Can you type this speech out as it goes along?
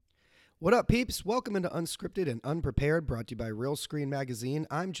What up, peeps? Welcome into Unscripted and Unprepared, brought to you by Real Screen Magazine.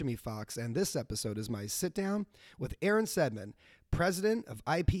 I'm Jimmy Fox, and this episode is my sit-down with Aaron Saidman, president of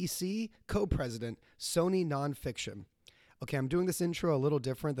IPC, co-president, Sony Nonfiction. Okay, I'm doing this intro a little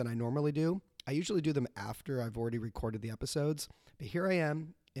different than I normally do. I usually do them after I've already recorded the episodes, but here I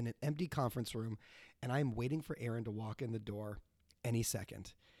am in an empty conference room, and I'm waiting for Aaron to walk in the door any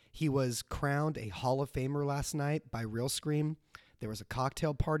second. He was crowned a Hall of Famer last night by Real Screen. There was a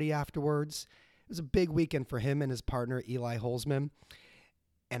cocktail party afterwards. It was a big weekend for him and his partner, Eli Holzman.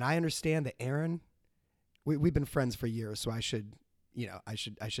 And I understand that Aaron, we've been friends for years, so I should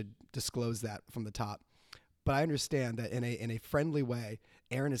disclose that from the top. But I understand that in a friendly way,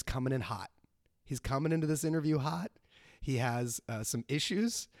 Aaron is coming in hot. He's coming into this interview hot. He has some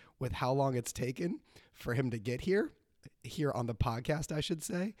issues with how long it's taken for him to get here on the podcast, I should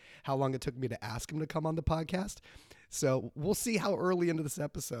say. How long it took me to ask him to come on the podcast. So we'll see how early into this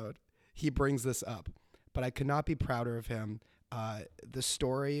episode he brings this up. But I could not be prouder of him. The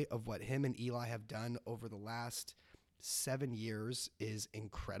story of what him and Eli have done over the last 7 years is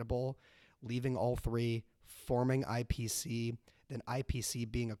incredible. Leaving all three, forming IPC, then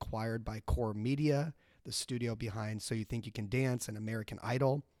IPC being acquired by Core Media, the studio behind So You Think You Can Dance and American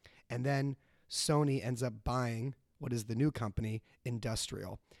Idol. And then Sony ends up buying what is the new company,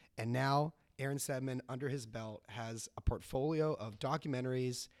 Industrial. And now Aaron Saidman, under his belt, has a portfolio of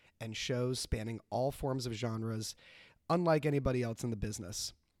documentaries and shows spanning all forms of genres, unlike anybody else in the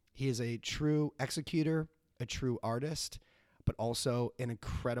business. He is a true executor, a true artist, but also an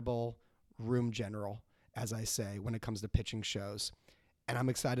incredible room general, as I say, when it comes to pitching shows. And I'm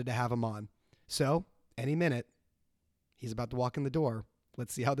excited to have him on. So, any minute, he's about to walk in the door.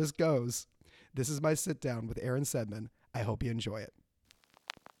 Let's see how this goes. This is my sit down with Aaron Saidman. I hope you enjoy it.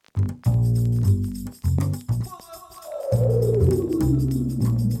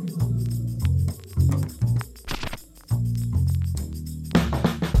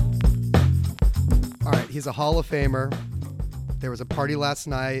 All right, he's a Hall of Famer. There was a party last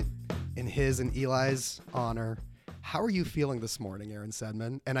night in his and Eli's honor. How are you feeling this morning, Aaron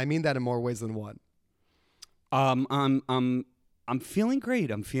Saidman? And I mean that in more ways than one. I'm feeling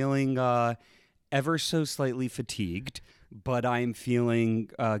great. I'm feeling ever so slightly fatigued, but I'm feeling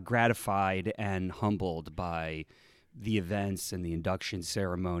gratified and humbled by the events and the induction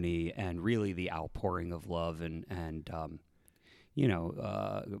ceremony and really the outpouring of love and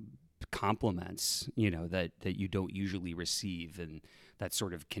compliments, that you don't usually receive in that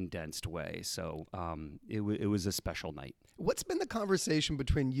sort of condensed way. So it was a special night. What's been the conversation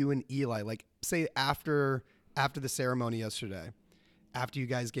between you and Eli? Like, say after the ceremony yesterday, after you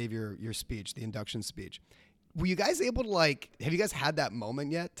guys gave your speech, the induction speech, were you guys able to have you guys had that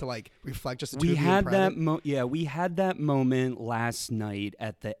moment yet to reflect just the two of you in private? We had that moment last night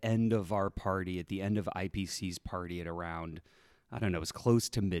at the end of our party, at the end of IPC's party at around, I don't know, it was close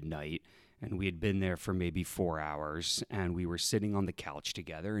to midnight, and we had been there for maybe 4 hours, and we were sitting on the couch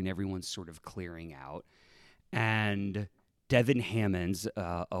together, and everyone's sort of clearing out, and Devin Hammonds,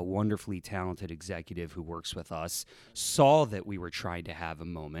 a wonderfully talented executive who works with us, saw that we were trying to have a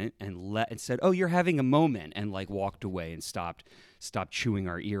moment and said, "Oh, you're having a moment," and walked away and stopped chewing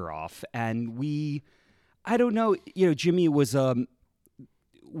our ear off. And I don't know, Jimmy, was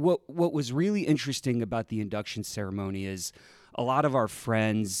what was really interesting about the induction ceremony is a lot of our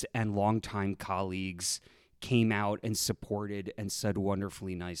friends and longtime colleagues came out and supported and said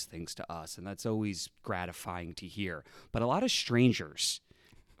wonderfully nice things to us. And that's always gratifying to hear. But a lot of strangers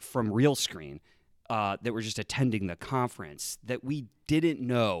from Real Screen that were just attending the conference that we didn't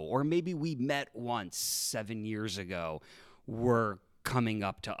know, or maybe we met once 7 years ago, were coming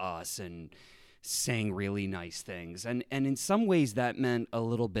up to us and saying really nice things. And in some ways that meant a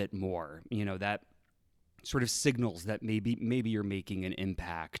little bit more, that sort of signals that maybe you're making an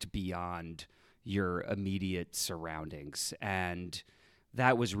impact beyond your immediate surroundings. And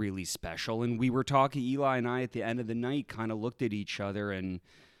that was really special. And we were talking, Eli and I, at the end of the night, kind of looked at each other and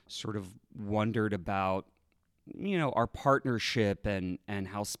sort of wondered about, our partnership and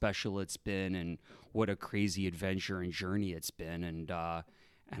how special it's been and what a crazy adventure and journey it's been. And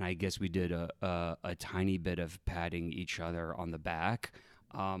I guess we did a tiny bit of patting each other on the back.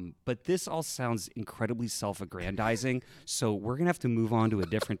 But this all sounds incredibly self-aggrandizing, so we're going to have to move on to a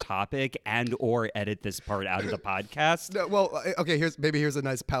different topic and or edit this part out of the podcast. No, well, okay, here's a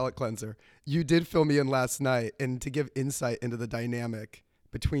nice palate cleanser. You did fill me in last night, and to give insight into the dynamic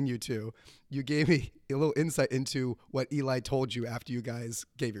between you two, you gave me a little insight into what Eli told you after you guys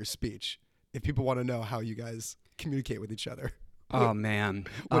gave your speech. If people want to know how you guys communicate with each other. Oh, man.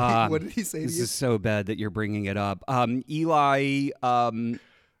 What did he say to you? This is so bad that you're bringing it up. Eli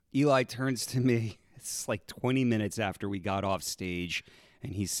Eli turns to me. It's like 20 minutes after we got off stage,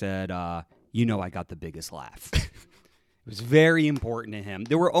 and he said, "You know, I got the biggest laugh." It was very important to him.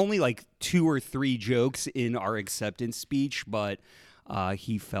 There were only like 2 or 3 jokes in our acceptance speech, but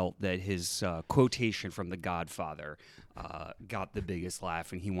he felt that his quotation from The Godfather got the biggest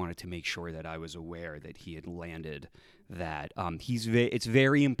laugh, and he wanted to make sure that I was aware that he had landed that. It's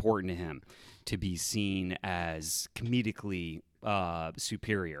very important to him to be seen as comedically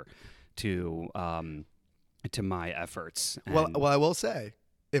superior to my efforts. Well, I will say,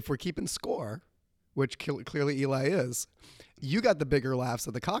 if we're keeping score, which clearly Eli is, you got the bigger laughs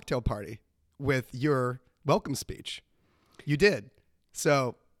at the cocktail party with your welcome speech. You did.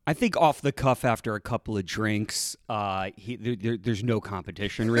 So I think off the cuff after a couple of drinks, there's no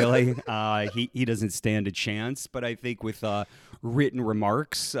competition really. He doesn't stand a chance. But I think with written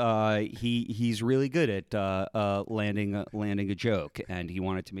remarks, he's really good at landing a joke, and he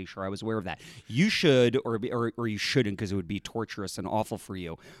wanted to make sure I was aware of that. You should, or you shouldn't, because it would be torturous and awful for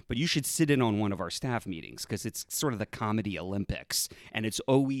you. But you should sit in on one of our staff meetings, because it's sort of the comedy Olympics, and it's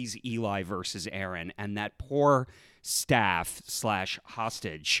always Eli versus Aaron, and that poor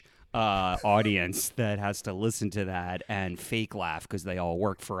staff/hostage audience that has to listen to that and fake laugh because they all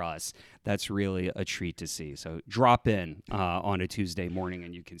work for us. That's really a treat to see. So drop in on a Tuesday morning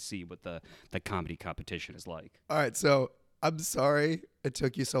and you can see what the comedy competition is like. All right, so I'm sorry it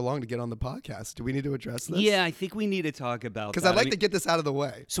took you so long to get on the podcast. Do we need to address this? Yeah, I think we need to talk about that. Because I'd like to get this out of the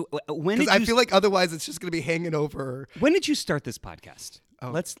way. So when did I feel like otherwise it's just going to be hanging over. When did you start this podcast? Oh.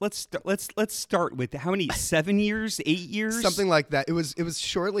 Let's start with how many 7 years, 8 years, something like that. It was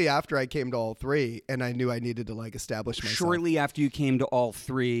shortly after I came to all 3, and I knew I needed to like establish myself. Shortly after you came to all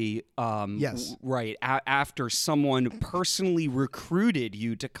 3, yes, right after someone personally recruited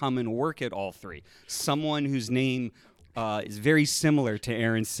you to come and work at all 3, someone whose name is very similar to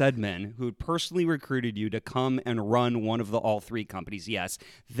Aaron Saidman, who personally recruited you to come and run one of the all 3 companies. Yes,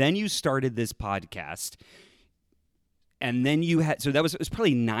 then you started this podcast. And then you had, so it was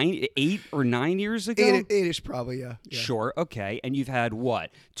probably 8 or 9 years ago? 8-ish probably, yeah. Sure, okay. And you've had, what,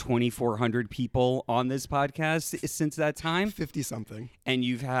 2,400 people on this podcast since that time? 50-something. And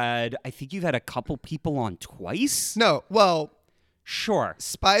I think you've had a couple people on twice? No, well... Sure.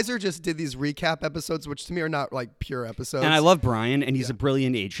 Spicer just did these recap episodes, which to me are not like pure episodes. And I love Brian, and he's a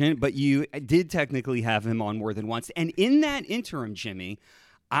brilliant agent, but you did technically have him on more than once. And in that interim, Jimmy...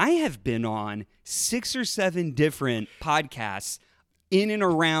 I have been on 6 or 7 different podcasts in and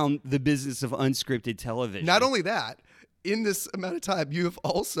around the business of unscripted television. Not only that, in this amount of time, you have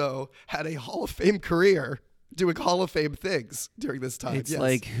also had a Hall of Fame career doing Hall of Fame things during this time. It's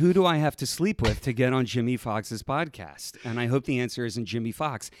like, who do I have to sleep with to get on Jimmy Fox's podcast? And I hope the answer isn't Jimmy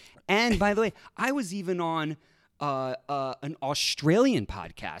Fox. And by the way, I was even on an Australian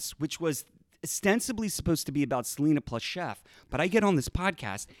podcast, which was ostensibly supposed to be about Selena plus Chef, but I get on this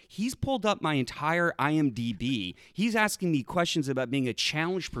podcast. He's pulled up my entire IMDb. He's asking me questions about being a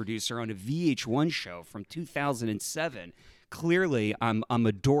challenge producer on a VH1 show from 2007. Clearly, I'm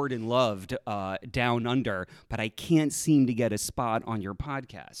adored and loved down under, but I can't seem to get a spot on your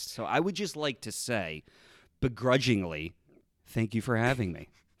podcast. So I would just like to say, begrudgingly, thank you for having me,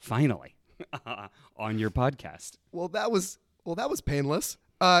 finally, on your podcast. Well, that was painless.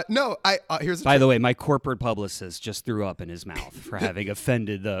 No, here's. By the way, my corporate publicist just threw up in his mouth for having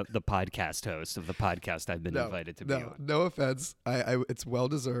offended the podcast host of the podcast I've been invited to be on. No offense. It's well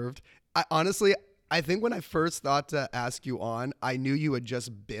deserved. Honestly, I think when I first thought to ask you on, I knew you had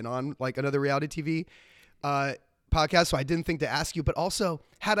just been on like another reality TV podcast, so I didn't think to ask you. But also,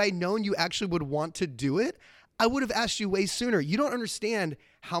 had I known you actually would want to do it, I would have asked you way sooner. You don't understand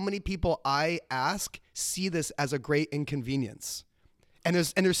how many people I ask see this as a great inconvenience. And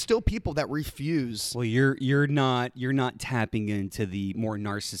there's still people that refuse. Well, you're not tapping into the more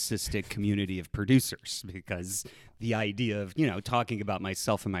narcissistic community of producers, because the idea of talking about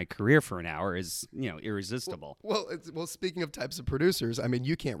myself and my career for an hour is irresistible. Well, speaking of types of producers, I mean,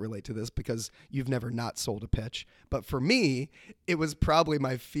 you can't relate to this because you've never not sold a pitch. But for me, it was probably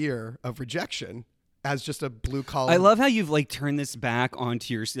my fear of rejection as just a blue collar. I love how you've turned this back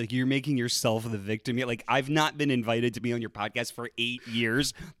onto you're making yourself the victim. I've not been invited to be on your podcast for 8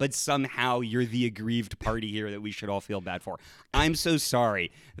 years, but somehow you're the aggrieved party here that we should all feel bad for. I'm so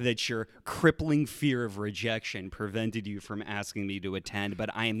sorry that your crippling fear of rejection prevented you from asking me to attend, but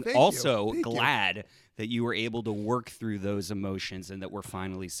I am also glad that you were able to work through those emotions and that we're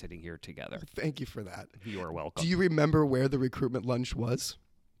finally sitting here together. Thank you for that. You are welcome. Do you remember where the recruitment lunch was?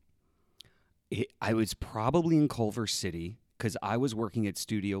 I was probably in Culver City, because I was working at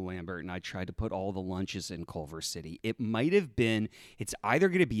Studio Lambert and I tried to put all the lunches in Culver City. It might have been, it's either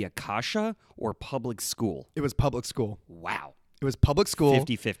going to be Akasha or public school. It was public school. Wow. It was public school.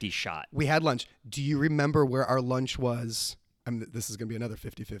 50-50 shot. We had lunch. Do you remember where our lunch was? This is going to be another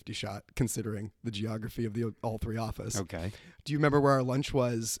 50-50 shot, considering the geography of the all three office. Okay. Do you remember where our lunch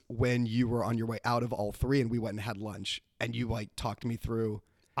was when you were on your way out of all three and we went and had lunch and you like talked me through?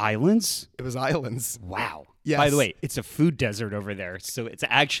 Islands? It was Islands. Wow. Yes. By the way, it's a food desert over there. So it's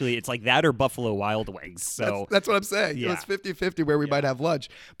like that or Buffalo Wild Wings. So that's what I'm saying. Yeah. It was 50-50 where we might have lunch.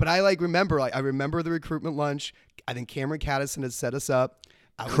 But I remember the recruitment lunch. I think Cameron Caddison had set us up.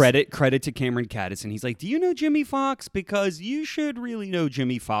 Credit to Cameron Caddison. He's like, do you know Jimmy Fox? Because you should really know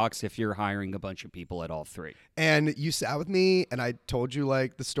Jimmy Fox if you're hiring a bunch of people at all three. And you sat with me and I told you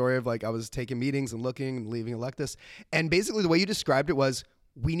like the story of like I was taking meetings and looking and leaving Electus. And basically the way you described it was,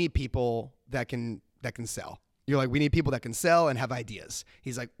 we need people that can sell. You're like, we need people that can sell and have ideas.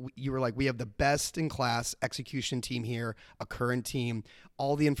 He's like, you were like, we have the best in class execution team here, a current team,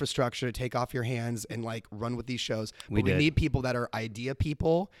 all the infrastructure to take off your hands and like run with these shows. But we need people that are idea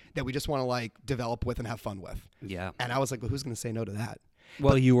people that we just want to like develop with and have fun with. Yeah. And I was like, well, who's going to say no to that?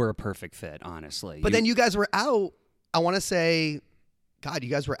 Well, you were a perfect fit, honestly. But then you guys were out, I want to say, God,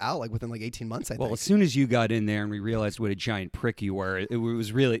 you guys were out like within like 18 months, I think. Well, as soon as you got in there and we realized what a giant prick you were, it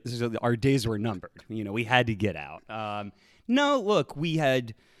was really, our days were numbered. We had to get out. No, look, we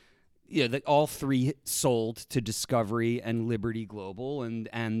had, all three sold to Discovery and Liberty Global,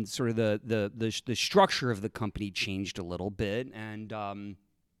 and sort of the structure of the company changed a little bit. And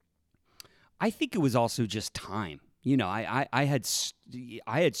I think it was also just time. I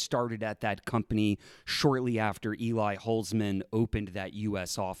had started at that company shortly after Eli Holzman opened that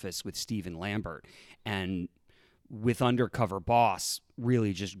U.S. office with Stephen Lambert, and with Undercover Boss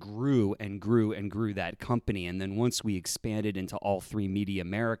really just grew and grew and grew that company. And then once we expanded into All Three Media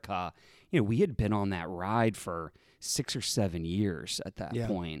America, we had been on that ride for 6 or 7 years at that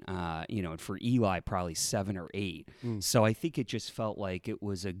point. And for Eli, probably 7 or 8. So I think it just felt like it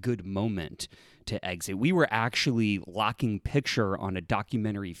was a good moment to exit. We were actually locking picture on a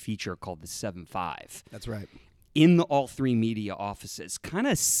documentary feature called The 7-5. That's right. In the All Three Media offices, kind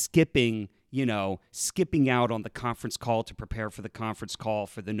of skipping out on the conference call to prepare for the conference call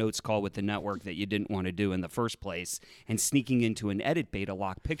for the notes call with the network that you didn't want to do in the first place, and sneaking into an edit bay to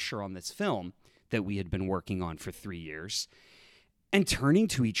lock picture on this film that we had been working on for 3 years, and turning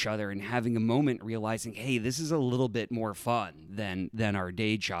to each other and having a moment realizing, hey, this is a little bit more fun than our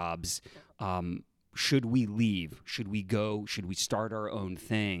day jobs. Should we leave? Should we go? Should we start our own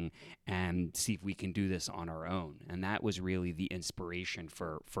thing and see if we can do this on our own? And that was really the inspiration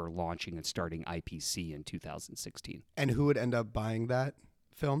for launching and starting IPC in 2016. And who would end up buying that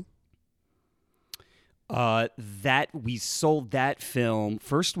film? That we sold that film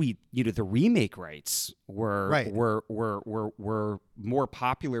first. The remake rights were more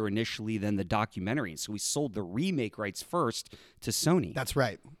popular initially than the documentary, so we sold the remake rights first to Sony. That's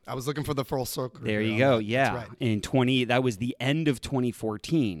right. I was looking for the full circle. There you go. Yeah, that's right. That was the end of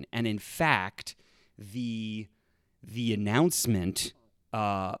 2014, and in fact, the announcement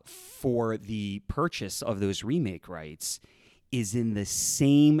for the purchase of those remake rights is in the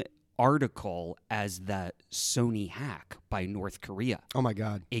same article as that Sony hack by North Korea. Oh my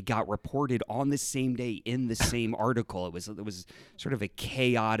God! It got reported on the same day in the same article. It was sort of a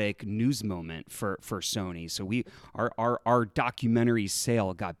chaotic news moment for Sony. So our documentary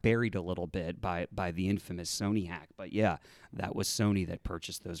sale got buried a little bit by the infamous Sony hack. But yeah, that was Sony that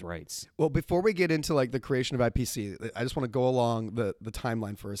purchased those rights. Well, before we get into like the creation of IPC, I just want to go along the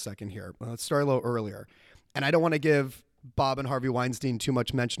timeline for a second here. Let's start a little earlier, and I don't want to give Bob and Harvey Weinstein too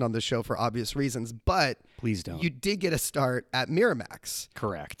much mention on this show for obvious reasons, but please don't. You did get a start at Miramax.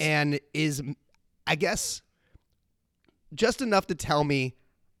 Correct. And is, I guess, just enough to tell me,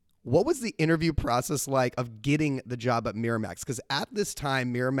 what was the interview process like of getting the job at Miramax? Because at this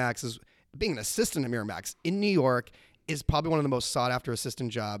time, Miramax is, being an assistant at Miramax in New York is probably one of the most sought after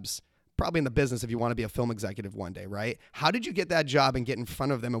assistant jobs probably in the business if you want to be a film executive one day, right? How did you get that job and get in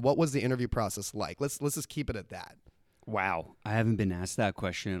front of them, and what was the interview process like? Let's just keep it at that. Wow. I haven't been asked that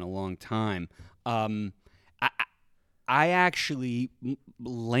question in a long time. I actually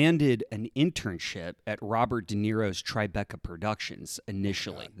landed an internship at Robert De Niro's Tribeca Productions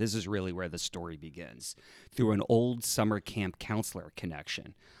initially. This is really where the story begins, through an old summer camp counselor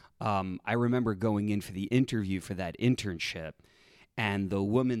connection. I remember going in for the interview for that internship, and the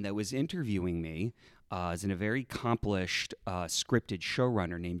woman that was interviewing me is a very accomplished scripted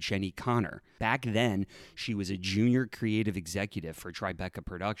showrunner named Jenny Connor. Back then, she was a junior creative executive for Tribeca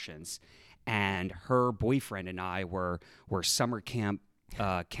Productions, and her boyfriend and I were summer camp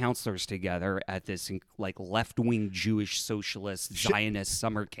counselors together at this like left-wing Jewish socialist Zionist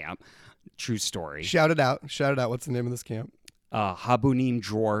summer camp. True story. Shout it out. What's the name of this camp? Habunim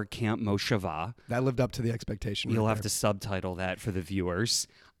Dror Camp Moshava. That lived up to the expectation. You'll have to subtitle that for the viewers.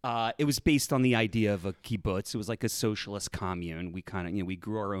 It was based on the idea of a kibbutz. It was like a socialist commune. We kind of, we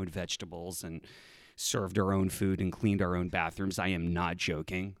grew our own vegetables and served our own food and cleaned our own bathrooms. I am not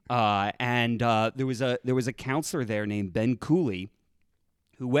joking. And there was a counselor there named Ben Cooley,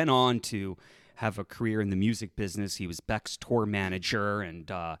 who went on to have a career in the music business. He was Beck's tour manager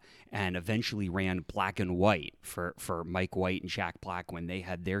and eventually ran Black and White for Mike White and Jack Black when they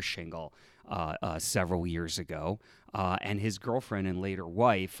had their shingle several years ago. And his girlfriend and later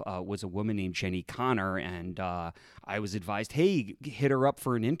wife was a woman named Jenny Connor. And I was advised, hey, hit her up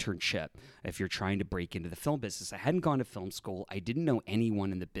for an internship if you're trying to break into the film business. I hadn't gone to film school. I didn't know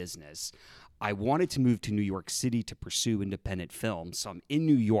anyone in the business. I wanted to move to New York City to pursue independent film. So I'm in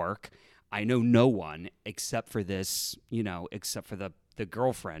New York. I know no one except for this, except for the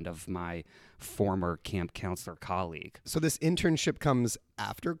girlfriend of my former camp counselor colleague. So this internship comes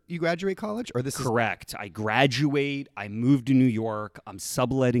after you graduate college, or this is correct? I graduate. I move to New York. I'm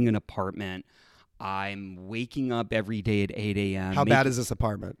subletting an apartment. I'm waking up every day at 8 a.m. How bad is this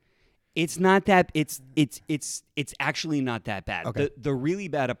apartment? It's not that. It's actually not that bad. Okay. The really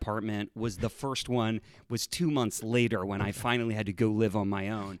bad apartment was the first one. Was 2 months later when I finally had to go live on my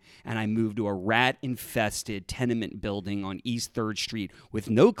own, and I moved to a rat-infested tenement building on East 3rd Street with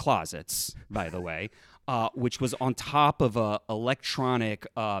no closets, by the way, which was on top of a electronic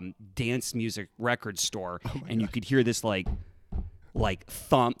dance music record store, and you could hear this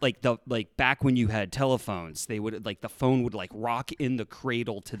thump, like back when you had telephones, they would the phone would rock in the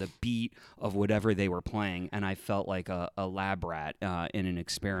cradle to the beat of whatever they were playing, and I felt like a lab rat in an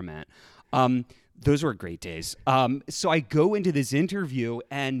experiment. Those were great days. So I go into this interview,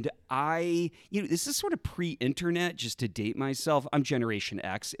 and this is sort of pre-internet, just to date myself. I'm Generation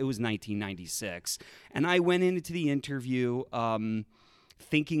X. It was 1996, and I went into the interview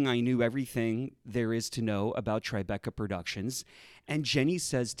thinking I knew everything there is to know about Tribeca Productions. And Jenny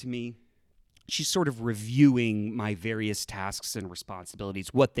says to me, she's sort of reviewing my various tasks and responsibilities,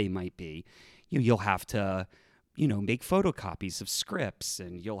 what they might be. You'll have to, make photocopies of scripts,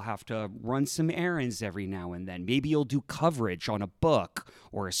 and you'll have to run some errands every now and then. Maybe you'll do coverage on a book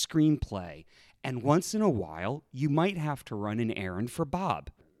or a screenplay. And once in a while, you might have to run an errand for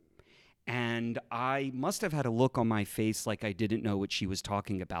Bob. And I must have had a look on my face like I didn't know what she was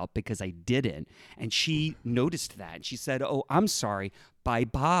talking about, because I didn't. And she noticed that. And she said, "Oh, I'm sorry. By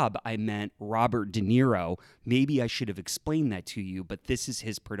Bob, I meant Robert De Niro. Maybe I should have explained that to you, but this is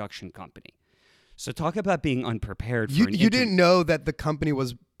his production company." So talk about being unprepared for You didn't know that the company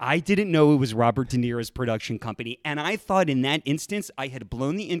was... I didn't know it was Robert De Niro's production company, and I thought in that instance I had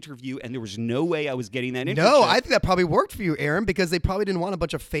blown the interview, and there was no way I was getting that internship. No, I think that probably worked for you, Aaron, because they probably didn't want a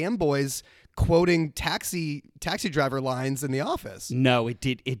bunch of fanboys quoting taxi driver lines in the office. No, it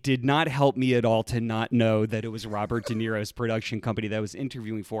did not help me at all to not know that it was Robert De Niro's production company that I was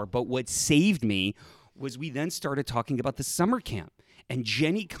interviewing for. But what saved me was we then started talking about the summer camp. And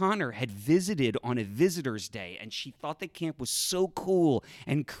Jenny Connor had visited on a visitor's day, and she thought the camp was so cool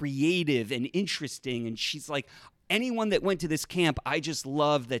and creative and interesting. And she's like, anyone that went to this camp, I just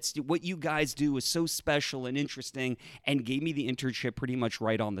love that what you guys do is so special and interesting, and gave me the internship pretty much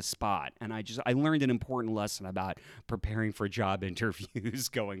right on the spot. And I learned an important lesson about preparing for job interviews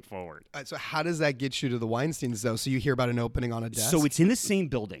going forward. So how does that get you to the Weinsteins, though? So you hear about an opening on a desk? So it's in the same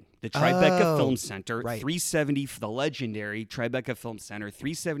building, the Tribeca Film Center, right. 370, the legendary Tribeca Film Center,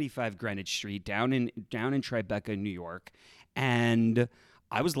 375 Greenwich Street, down in Tribeca, New York. And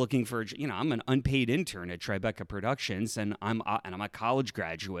I was looking for, I'm an unpaid intern at Tribeca Productions, and I'm a college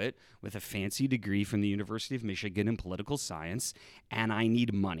graduate with a fancy degree from the University of Michigan in political science, and I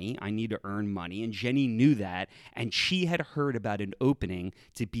need money. I need to earn money, and Jenny knew that, and she had heard about an opening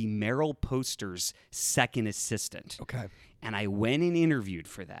to be Meryl Poster's second assistant. Okay. And I went and interviewed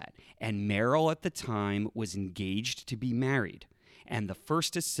for that, and Meryl at the time was engaged to be married. And the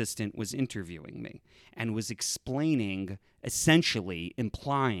first assistant was interviewing me and was explaining, essentially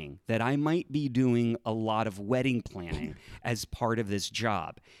implying that I might be doing a lot of wedding planning as part of this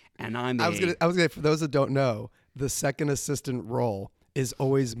job. And I was gonna, for those that don't know, the second assistant role is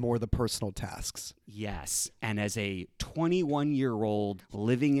always more the personal tasks. Yes. And as a 21-year-old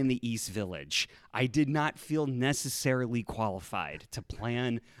living in the East Village, I did not feel necessarily qualified to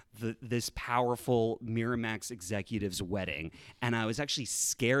plan this powerful Miramax executive's wedding. And I was actually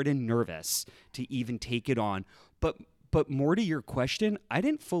scared and nervous to even take it on. But but more to your question, I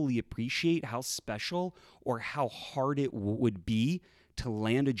didn't fully appreciate how special or how hard it would be to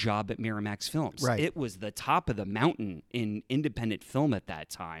land a job at Miramax Films. Right. It was the top of the mountain in independent film at that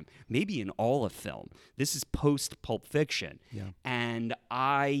time, maybe in all of film. This is post Pulp Fiction. Yeah. And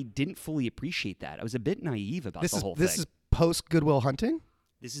I didn't fully appreciate that. I was a bit naive about the whole thing. This is post Good Will Hunting?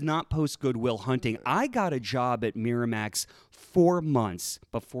 This is not post Good Will Hunting. I got a job at Miramax 4 months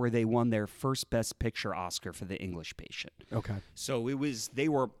before they won their first Best Picture Oscar for The English Patient. Okay. So they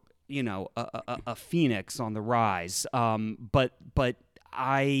were, a phoenix on the rise. But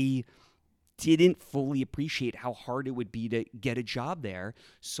I didn't fully appreciate how hard it would be to get a job there.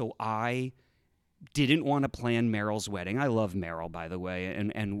 So I didn't want to plan Meryl's wedding. I love Meryl, by the way,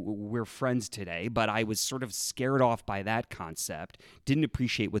 and we're friends today, but I was sort of scared off by that concept, didn't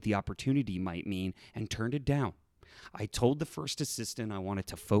appreciate what the opportunity might mean, and turned it down. I told the first assistant I wanted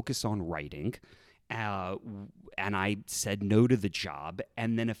to focus on writing, and I said no to the job.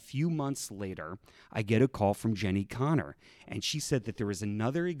 And then a few months later, I get a call from Jenny Connor, and she said that there was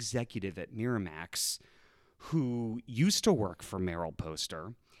another executive at Miramax who used to work for Meryl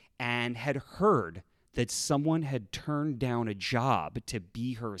Poster and had heard that someone had turned down a job to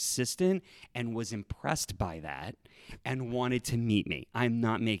be her assistant and was impressed by that and wanted to meet me. I'm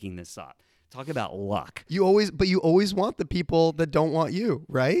not making this up. Talk about luck. You always want the people that don't want you,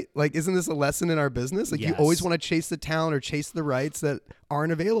 right? Like, isn't this a lesson in our business? Like, Yes. You always want to chase the talent or chase the rights that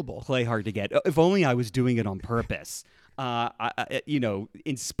aren't available. Play hard to get. If only I was doing it on purpose.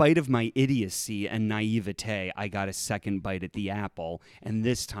 In spite of my idiocy and naivete, I got a second bite at the apple, and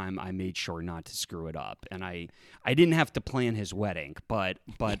this time I made sure not to screw it up. And I didn't have to plan his wedding, but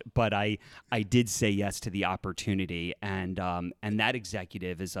I did say yes to the opportunity. And that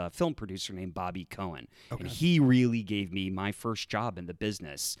executive is a film producer named Bobby Cohen, and he really gave me my first job in the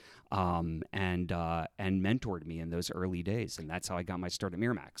business, and mentored me in those early days, and that's how I got my start at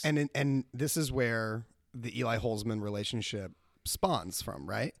Miramax. And this is where the Eli Holzman relationship spawns from,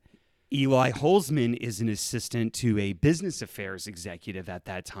 right? Eli Holzman is an assistant to a business affairs executive at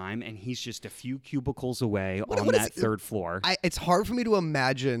that time, and he's just a few cubicles away on that third floor. It's hard for me to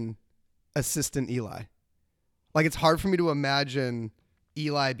imagine assistant Eli. Like, it's hard for me to imagine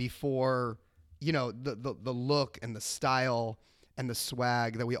Eli before, the look and the style and the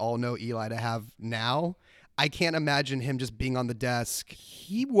swag that we all know Eli to have now. I can't imagine him just being on the desk.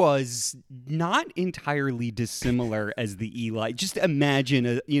 He was not entirely dissimilar as the Eli. Just imagine,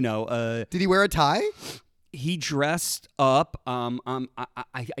 Did he wear a tie? He dressed up.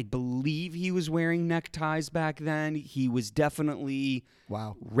 I believe he was wearing neckties back then. He was definitely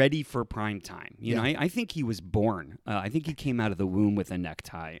ready for prime time. I think he was born. I think he came out of the womb with a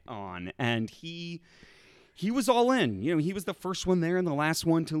necktie on, and he was all in. He was the first one there and the last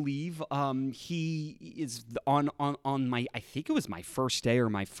one to leave. He is on my, I think it was my first day or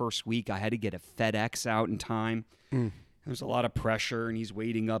my first week. I had to get a FedEx out in time. There's a lot of pressure, and he's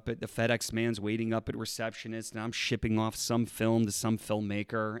waiting up at the FedEx man's waiting up at receptionist, and I'm shipping off some film to some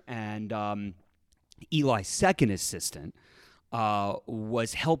filmmaker. And Eli's second assistant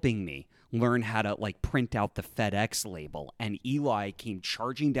was helping me learn how to print out the FedEx label. And Eli came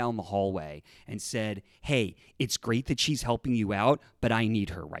charging down the hallway and said, "Hey, it's great that she's helping you out, but I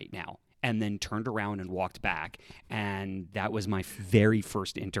need her right now." And then turned around and walked back. And that was my very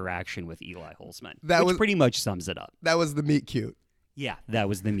first interaction with Eli Holzman, which pretty much sums it up. That was the meet cute. Yeah, that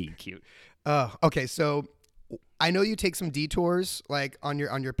was the meet cute. Okay, so I know you take some detours on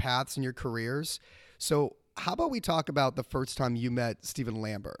your paths and your careers. So how about we talk about the first time you met Stephen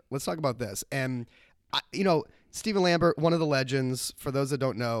Lambert? Let's talk about this. And, Stephen Lambert, one of the legends, for those that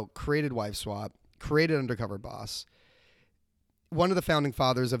don't know, created Wife Swap, created Undercover Boss, one of the founding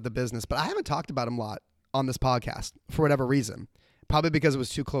fathers of the business. But I haven't talked about him a lot on this podcast for whatever reason. Probably because it was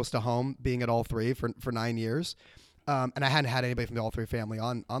too close to home, being at All Three for 9 years. And I hadn't had anybody from the All Three family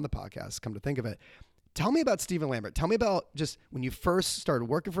on the podcast, come to think of it. Tell me about Stephen Lambert. Tell me about just when you first started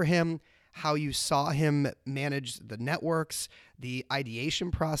working for him, how you saw him manage the networks, the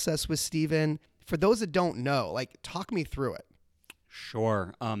ideation process with Stephen. For those that don't know, talk me through it.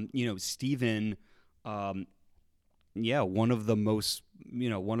 Sure. Stephen, one of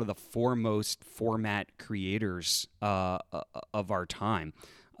the foremost format creators of our time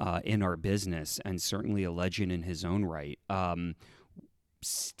in our business, and certainly a legend in his own right.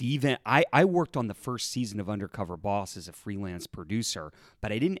 Stephen, I worked on the first season of Undercover Boss as a freelance producer,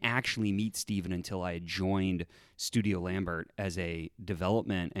 but I didn't actually meet Stephen until I had joined Studio Lambert as a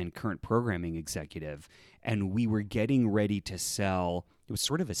development and current programming executive, and we were getting ready to sell. It was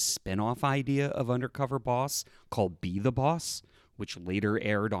sort of a spin-off idea of Undercover Boss called Be the Boss, which later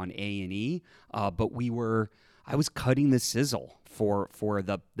aired on A&E. But I was cutting the sizzle for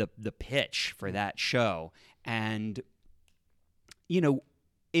the pitch for that show. And,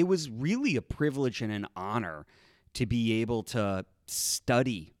 it was really a privilege and an honor to be able to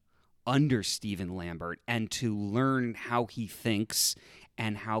study under Stephen Lambert and to learn how he thinks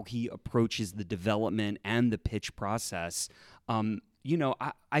and how he approaches the development and the pitch process.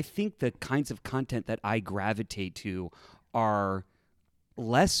 I think the kinds of content that I gravitate to are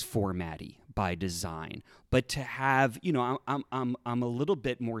less formatty by design, but to have, I'm a little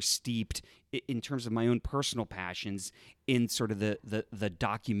bit more steeped in terms of my own personal passions in sort of the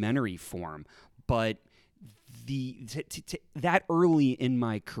documentary form. But that early in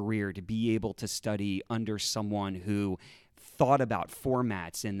my career, to be able to study under someone who thought about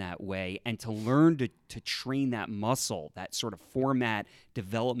formats in that way and to learn to train that muscle, that sort of format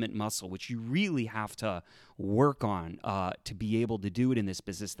development muscle, which you really have to work on to be able to do it in this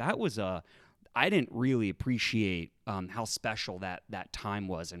business, I didn't really appreciate how special that time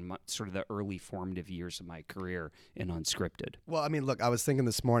was in sort of the early formative years of my career in unscripted. Well, I mean, look, I was thinking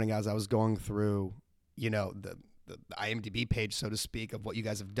this morning as I was going through, the IMDb page, so to speak, of what you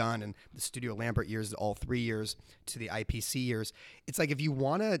guys have done, and the Studio Lambert years, all 3 years, to the IPC years. It's like, if you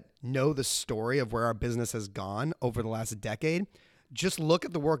want to know the story of where our business has gone over the last decade, just look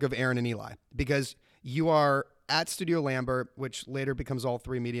at the work of Aaron and Eli, because you are at Studio Lambert, which later becomes All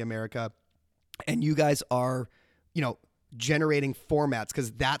 3 Media America, and you guys are, generating formats,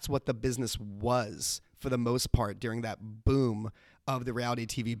 because that's what the business was for the most part during that boom of the reality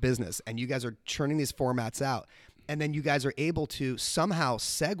TV business. And you guys are churning these formats out. And then you guys are able to somehow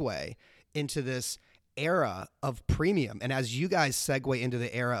segue into this era of premium. And as you guys segue into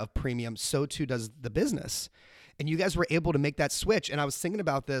the era of premium, so too does the business. And you guys were able to make that switch. And I was thinking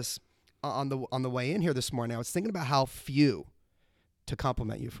about this on the way in here this morning. I was thinking about how few, to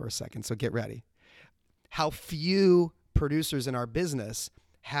compliment you for a second, so get ready, how few producers in our business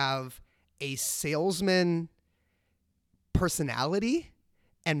have a salesman personality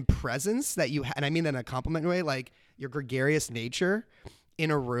and presence that you and I mean that in a compliment way, like your gregarious nature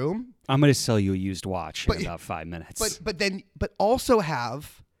in a room. I'm going to sell you a used watch in about 5 minutes. But also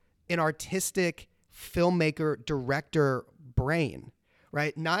have an artistic filmmaker, director brain,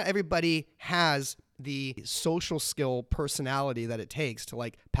 right? Not everybody has the social skill personality that it takes to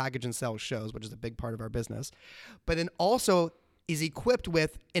like package and sell shows, which is a big part of our business, but then also is equipped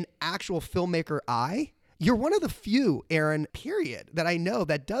with an actual filmmaker eye. You're one of the few, Aaron, period, that I know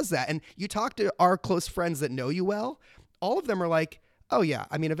that does that. And you talk to our close friends that know you well, all of them are like, oh yeah,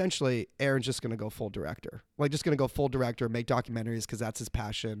 I mean, eventually Aaron's just going to go full director, make documentaries because that's his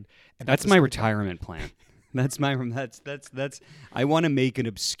passion. And that's my retirement plan. That's I want to make an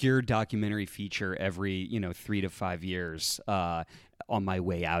obscure documentary feature every 3 to 5 years on my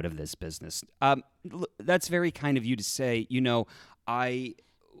way out of this business. That's very kind of you to say. I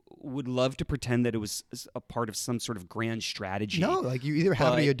would love to pretend that it was a part of some sort of grand strategy. No, like you either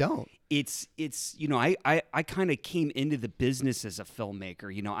have it or you don't. It's I kind of came into the business as a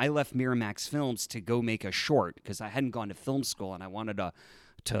filmmaker. I left Miramax Films to go make a short because I hadn't gone to film school and I wanted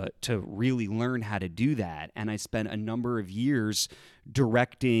to really learn how to do that. And I spent a number of years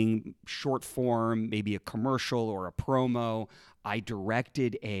directing short form, maybe a commercial or a promo. I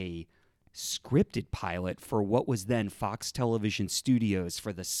directed a scripted pilot for what was then Fox Television Studios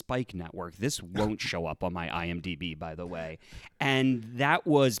for the Spike Network. This won't show up on my IMDb, by the way. And that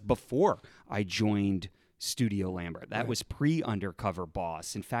was before I joined Studio Lambert. That was pre-Undercover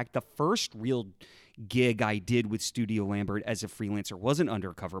Boss. In fact, the first real gig I did with Studio Lambert as a freelancer wasn't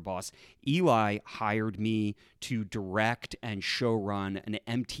Undercover Boss. Eli hired me to direct and showrun an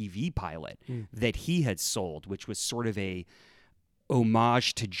MTV pilot that he had sold, which was sort of a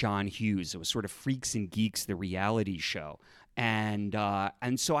homage to John Hughes. It was sort of Freaks and Geeks, the reality show. And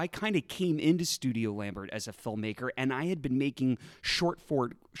so I kind of came into Studio Lambert as a filmmaker, and I had been making short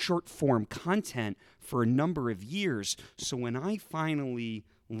form content for a number of years. So when I finally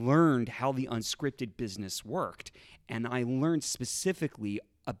learned how the unscripted business worked, and I learned specifically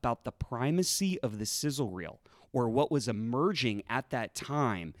about the primacy of the sizzle reel, or what was emerging at that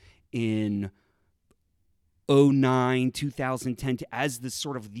time in 2009, 2010, as the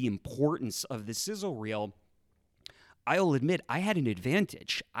sort of the importance of the sizzle reel, I'll admit I had an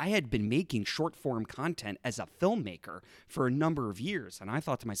advantage. I had been making short form content as a filmmaker for a number of years, and I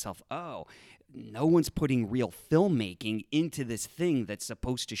thought to myself, oh, no one's putting real filmmaking into this thing that's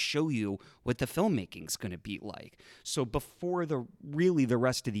supposed to show you what the filmmaking's going to be like. So before the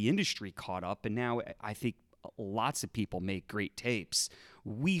rest of the industry caught up, and now I think lots of people make great tapes,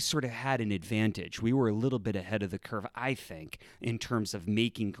 we sort of had an advantage. We were a little bit ahead of the curve, I think, in terms of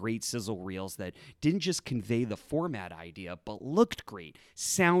making great sizzle reels that didn't just convey the format idea, but looked great,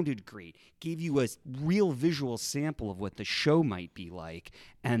 sounded great, gave you a real visual sample of what the show might be like.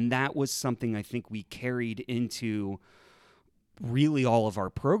 And that was something I think we carried into really all of our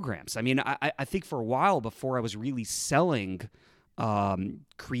programs. I mean, I think for a while before I was really selling,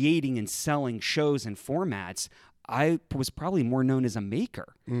 creating and selling shows and formats, I was probably more known as a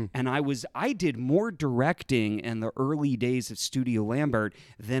maker. And I did more directing in the early days of Studio Lambert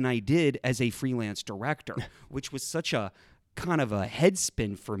than I did as a freelance director, which was such a kind of a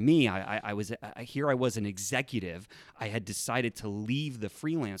headspin for me. I was an executive. I had decided to leave the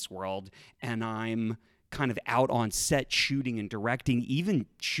freelance world, and I'm kind of out on set shooting and directing, even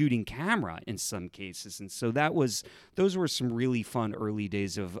shooting camera in some cases. And so those were some really fun early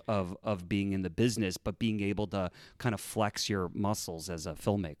days of being in the business, but being able to kind of flex your muscles as a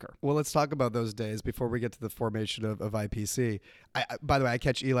filmmaker. Well, let's talk about those days before we get to the formation of IPC. By the way, I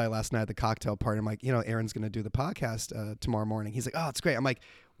catch Eli last night at the cocktail party. I'm like, Aaron's going to do the podcast tomorrow morning. He's like, oh, it's great. I'm like,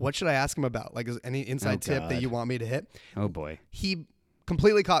 what should I ask him about? Like, is any inside tip that you want me to hit? Oh boy. He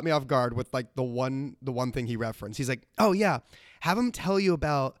completely caught me off guard with like the one thing he referenced. He's like, oh yeah, have him tell you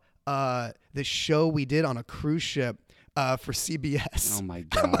about the show we did on a cruise ship for CBS. Oh my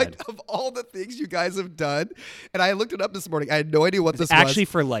God. I'm like, of all the things you guys have done, and I looked it up this morning. I had no idea what this was. Actually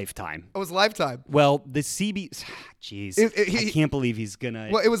for Lifetime. It was Lifetime. Well, the CBS, jeez, I can't believe he's gonna.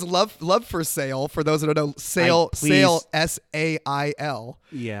 Well, it was Love for Sale, for those that don't know, Sale, SAIL.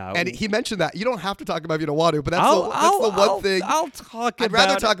 Yeah. And he mentioned that. You don't have to talk about if you don't want to, but that's the one thing. I'd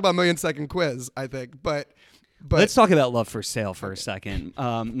rather talk about Million Second Quiz, I think, but let's talk about Love for Sale for a second.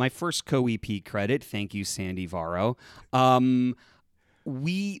 My first co-EP credit, thank you, Sandy Varro.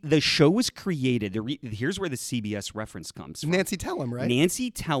 The show was created. Here's where the CBS reference comes from. Nancy Tellem, right?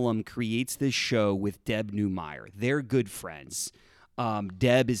 Nancy Tellem creates this show with Deb Neumeier. They're good friends.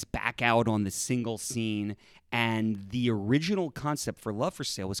 Deb is back out on the single scene, and the original concept for Love for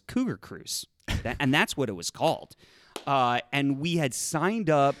Sale was Cougar Cruise, and that's what it was called. And we had signed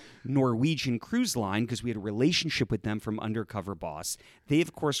up Norwegian Cruise Line because we had a relationship with them from Undercover Boss. They,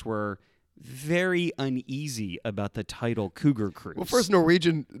 of course, were very uneasy about the title Cougar Cruise. Well, first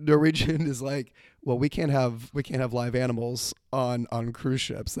Norwegian is like, well, we can't have live animals on cruise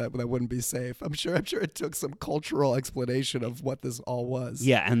ships. That wouldn't be safe. I'm sure it took some cultural explanation of what this all was.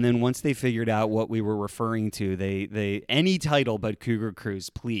 Yeah, and then once they figured out what we were referring to, they any title but Cougar Cruise,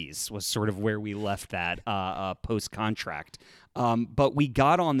 please, was sort of where we left that post contract. But we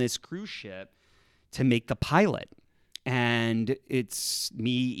got on this cruise ship to make the pilot. And it's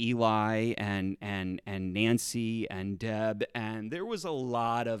me, Eli, and Nancy and Deb, and there was a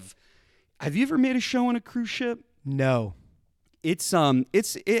lot of. Have you ever made a show on a cruise ship? No. It's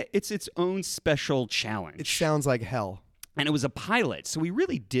its own special challenge. It sounds like hell. And it was a pilot, so we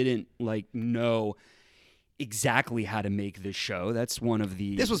really didn't know exactly how to make this show. That's one of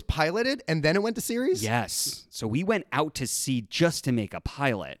the. This was piloted and then it went to series? Yes. So we went out to sea just to make a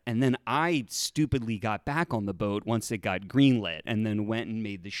pilot. And then I stupidly got back on the boat once it got greenlit and then went and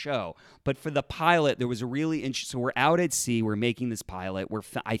made the show. But for the pilot, there was a really interesting. So we're out at sea. We're making this pilot.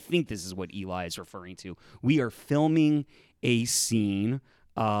 I think this is what Eli is referring to. We are filming a scene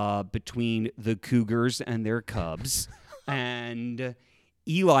between the cougars and their cubs. And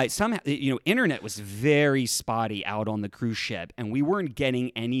Eli, somehow, internet was very spotty out on the cruise ship, and we weren't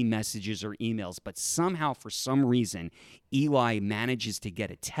getting any messages or emails, but somehow, for some reason, Eli manages to get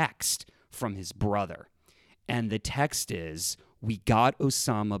a text from his brother. And the text is, we got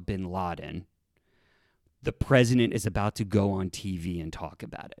Osama bin Laden. The president is about to go on TV and talk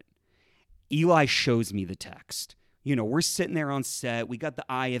about it. Eli shows me the text. We're sitting there on set. We got the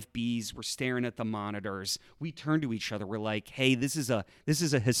IFBs. We're staring at the monitors. We turn to each other. We're like, "Hey, this is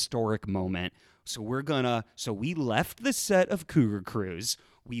a historic moment." So we left the set of Cougar Cruise.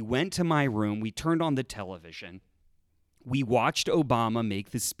 We went to my room. We turned on the television. We watched Obama make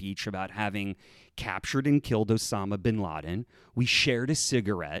the speech about having captured and killed Osama bin Laden. We shared a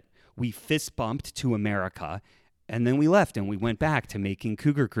cigarette. We fist bumped to America, and then we left and we went back to making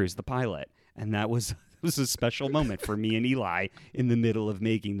Cougar Cruise the pilot. And that was. It was a special moment for me and Eli in the middle of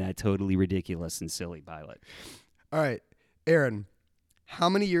making that totally ridiculous and silly pilot. All right, Aaron, how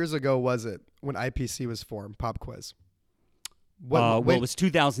many years ago was it when IPC was formed, Pop Quiz? Well, it was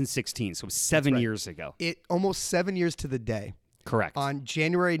 2016, so it was 7 years ago. Almost 7 years to the day. Correct. On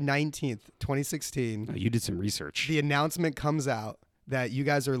January 19th, 2016. Oh, you did some research. The announcement comes out that you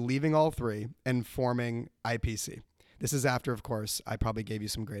guys are leaving all three and forming IPC. This is after, of course, I probably gave you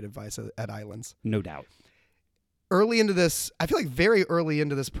some great advice at Islands. No doubt. early into this, I feel like very early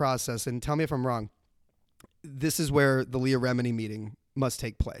into this process, and tell me if I'm wrong, this is where the Leah Remini meeting must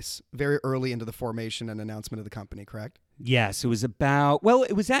take place. Very early into the formation and announcement of the company, correct? Yes, it was about, well,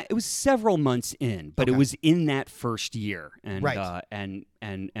 it was several months in, but it was in that first year, and Right.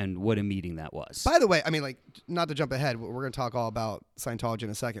 And what a meeting that was. By the way, I mean, like, not to jump ahead, we're going to talk all about Scientology in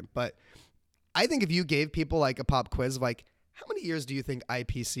a second, but I think if you gave people like a pop quiz of like, how many years do you think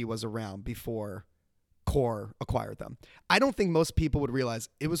IPC was around before Core acquired them? I don't think most people would realize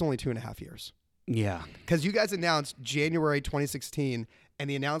it was only 2.5 years. Yeah. Because you guys announced January 2016, and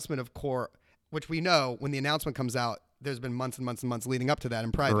the announcement of Core, which we know when the announcement comes out, there's been months and months and months leading up to that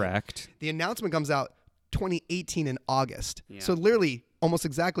in private. Correct. The announcement comes out 2018 in August. Yeah. So literally almost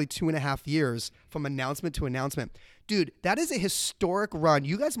exactly 2.5 years from announcement to announcement. Dude, that is a historic run.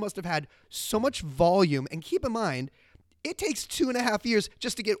 You guys must have had so much volume. And keep in mind, it takes 2.5 years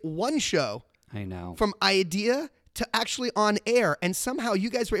just to get one show I know. from idea to actually on air. And somehow you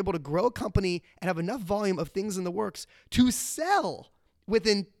guys were able to grow a company and have enough volume of things in the works to sell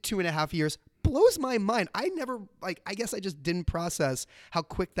within 2.5 years. Blows my mind. I guess I just didn't process how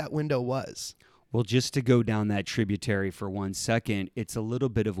quick that window was. Well, just to go down that tributary for 1 second, it's a little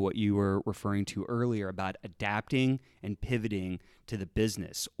bit of what you were referring to earlier about adapting and pivoting to the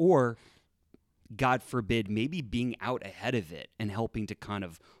business, or, God forbid, maybe being out ahead of it and helping to kind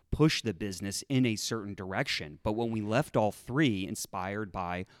of push the business in a certain direction. But when we left all three, inspired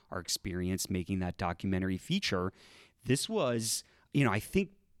by our experience making that documentary feature, this was, I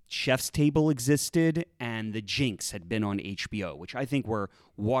think Chef's Table existed and The Jinx had been on HBO, which I think were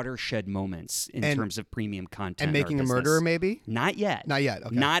watershed moments in terms of premium content. And Making a Murderer, maybe? Not yet. Not yet,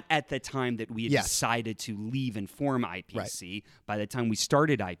 okay. Not at the time that we had Yes. decided to leave and form IPC. Right. By the time we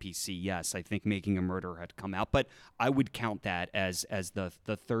started IPC, yes, I think Making a Murderer had come out. But I would count that as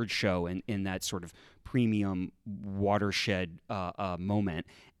the third show in that sort of premium watershed moment.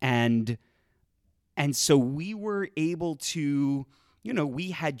 And so we were able to...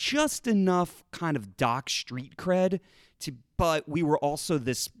 we had just enough kind of doc street cred but we were also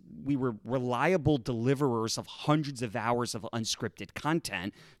we were reliable deliverers of hundreds of hours of unscripted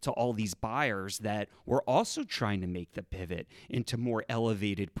content to all these buyers that were also trying to make the pivot into more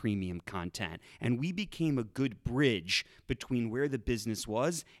elevated premium content. And we became a good bridge between where the business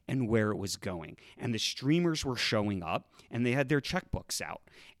was and where it was going. And the streamers were showing up and they had their checkbooks out.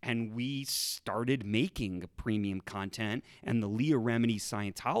 And we started making premium content, and the Leah Remini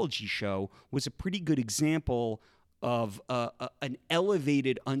Scientology show was a pretty good example of an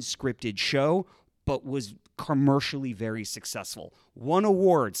elevated, unscripted show, but was commercially very successful. Won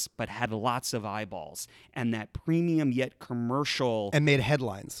awards, but had lots of eyeballs. And that premium yet commercial... And made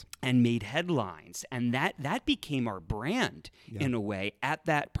headlines. And that became our brand in a way at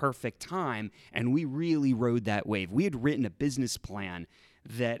that perfect time. And we really rode that wave. We had written a business plan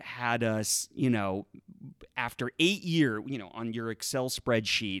that had us, after 8 years, on your Excel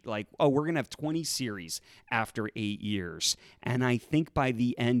spreadsheet, like, oh, we're going to have 20 series after 8 years. And I think by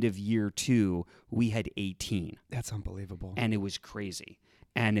the end of year 2, we had 18. That's unbelievable. And it was crazy.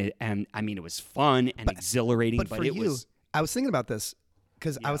 And I mean, it was fun and exhilarating, but for it you, was... I was thinking about this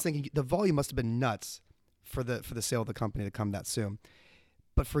because I was thinking the volume must have been nuts for the sale of the company to come that soon.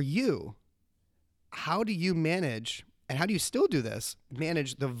 But for you, how do you manage... And how do you still do this?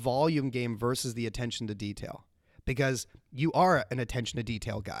 Manage the volume game versus the attention to detail. Because you are an attention to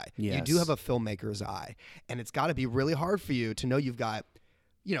detail guy. Yes. You do have a filmmaker's eye. And it's got to be really hard for you to know you've got,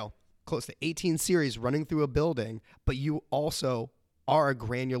 close to 18 series running through a building, but you also are a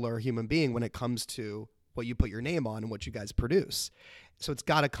granular human being when it comes to what you put your name on and what you guys produce. So it's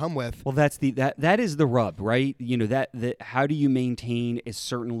got to come with... Well, that is the rub, right? That how do you maintain a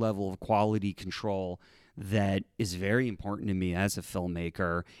certain level of quality control that is very important to me as a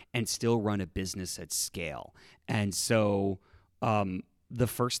filmmaker and still run a business at scale? And so the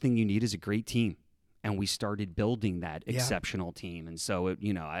first thing you need is a great team. And we started building that exceptional team. And so,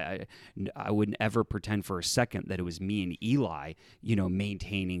 I wouldn't ever pretend for a second that it was me and Eli,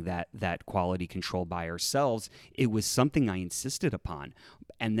 maintaining that quality control by ourselves. It was something I insisted upon,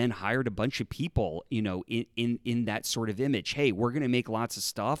 and then hired a bunch of people, in that sort of image. Hey, we're going to make lots of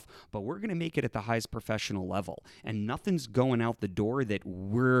stuff, but we're going to make it at the highest professional level. And nothing's going out the door that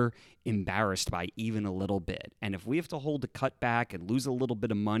we're embarrassed by even a little bit. And if we have to hold a cut back and lose a little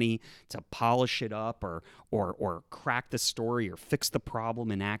bit of money to polish it up or crack the story or fix the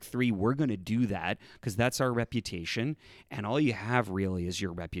problem in Act 3, we're going to do that because that's our reputation. And all you have really is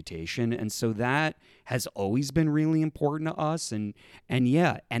your reputation. And so that has always been really important to us. And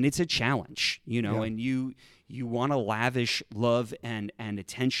it's a challenge, and you want to lavish love and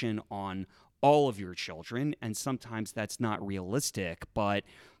attention on all of your children, and sometimes that's not realistic, but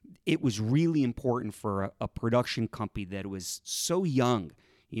it was really important for a production company that was so young,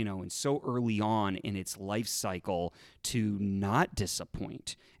 and so early on in its life cycle to not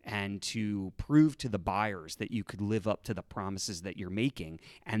disappoint and to prove to the buyers that you could live up to the promises that you're making.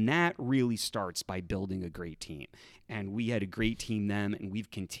 And that really starts by building a great team. And we had a great team then, and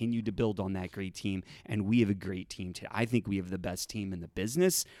we've continued to build on that great team. And we have a great team today. I think we have the best team in the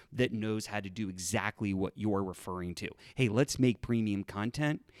business that knows how to do exactly what you're referring to. Hey, let's make premium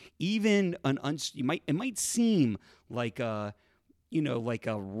content. Even it might seem like a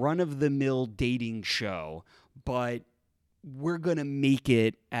run-of-the-mill dating show, but we're gonna make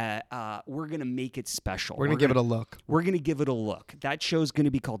it. We're gonna make it special. We're gonna give it a look. We're gonna give it a look. That show's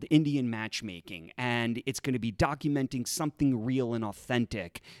gonna be called Indian Matchmaking, and it's gonna be documenting something real and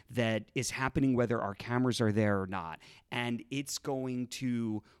authentic that is happening whether our cameras are there or not. And it's going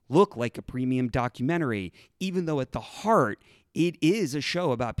to look like a premium documentary, even though at the heart it is a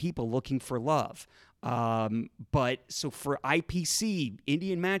show about people looking for love. But so for IPC,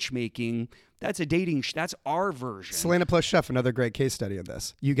 Indian Matchmaking, that's a dating, that's our version. Selena Plus Chef, another great case study of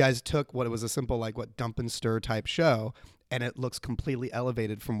this. You guys took what it was a simple, dump and stir type show, and it looks completely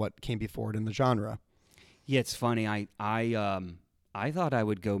elevated from what came before it in the genre. Yeah, it's funny. I thought I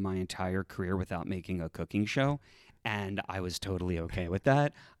would go my entire career without making a cooking show, and I was totally okay with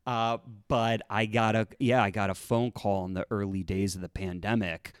that. But I got a phone call in the early days of the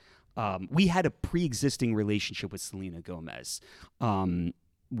pandemic. We had a pre-existing relationship with Selena Gomez.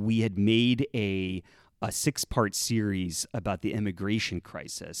 We had made a 6-part series about the immigration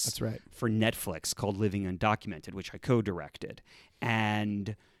crisis. That's right. For Netflix called Living Undocumented, which I co-directed.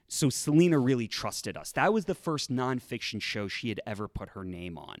 And so Selena really trusted us. That was the first nonfiction show she had ever put her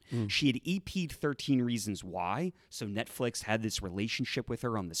name on. She had EP'd 13 Reasons Why, so Netflix had this relationship with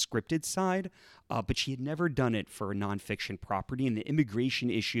her on the scripted side, but she had never done it for a nonfiction property, and the immigration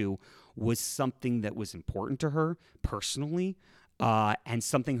issue was something that was important to her personally, and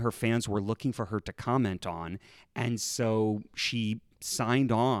something her fans were looking for her to comment on. And so she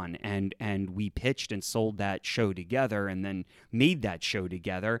signed on, and we pitched and sold that show together and then made that show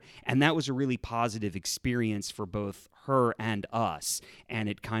together. And that was a really positive experience for both her and us. And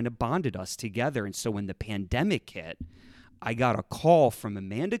it kind of bonded us together. And so when the pandemic hit, I got a call from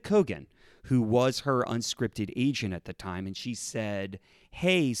Amanda Kogan, who was her unscripted agent at the time. And she said,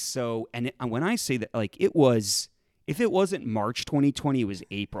 hey, when I say that, it was, if it wasn't March 2020, it was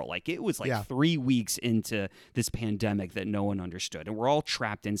April. It was 3 weeks into this pandemic that no one understood. And we're all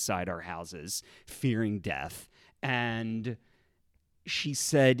trapped inside our houses, fearing death. And she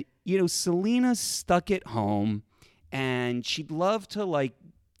said, Selena's stuck at home and she'd love to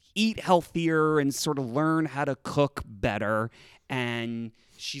eat healthier and sort of learn how to cook better. And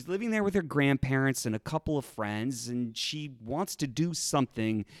she's living there with her grandparents and a couple of friends, and she wants to do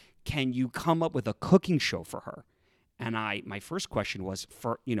something. Can you come up with a cooking show for her? And my first question was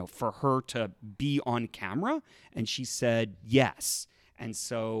for her to be on camera, and she said yes. And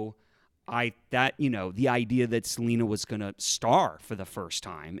so the idea that Selena was going to star for the first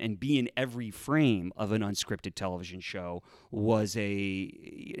time and be in every frame of an unscripted television show was an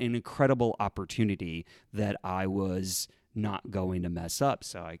incredible opportunity that I was not going to mess up.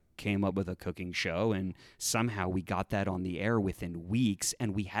 So I came up with a cooking show, and somehow we got that on the air within weeks,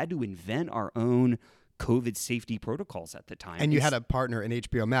 and we had to invent our own COVID safety protocols at the time. And you had a partner in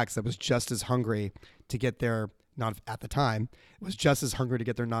HBO Max that was just as hungry to get their nonfiction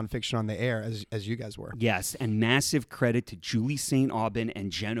on the air as you guys were. Yes, and massive credit to Julie St. Aubin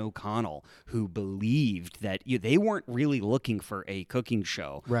and Jen O'Connell, who believed that they weren't really looking for a cooking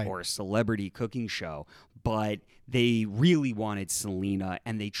show or a celebrity cooking show, but they really wanted Selena,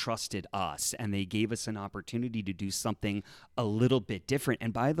 and they trusted us, and they gave us an opportunity to do something a little bit different.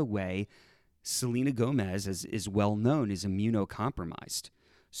 And by the way, Selena Gomez, is well known, is immunocompromised.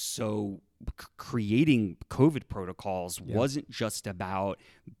 So creating COVID protocols wasn't just about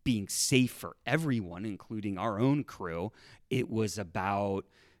being safe for everyone, including our own crew. It was about,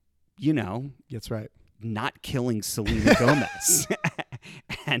 That's right, not killing Selena Gomez.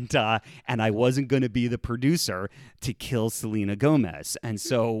 And I wasn't going to be the producer to kill Selena Gomez. And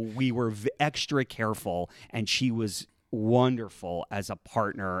so we were extra careful, and she was wonderful as a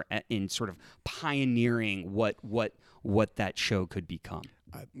partner in sort of pioneering what that show could become.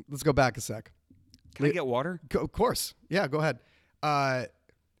 Let's go back a sec. Can I get water? Of course. Yeah, go ahead.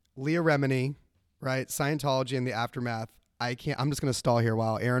 Leah Remini, right? Scientology and the Aftermath. I'm just going to stall here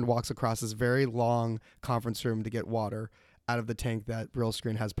while Aaron walks across this very long conference room to get water out of the tank that Real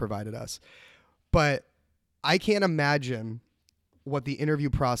Screen has provided us. But I can't imagine what the interview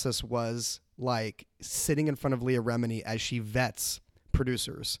process was like sitting in front of Leah Remini as she vets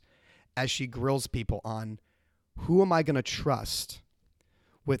producers, as she grills people on who am I going to trust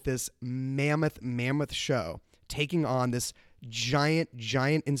with this mammoth show, taking on this giant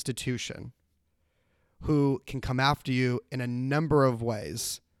institution who can come after you in a number of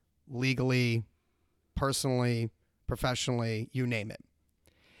ways, legally, personally, professionally, you name it.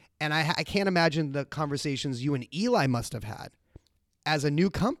 And I can't imagine the conversations you and Eli must have had as a new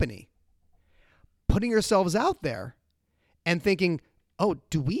company, putting yourselves out there and thinking, oh,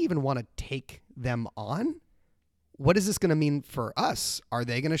 do we even want to take them on? What is this going to mean for us? Are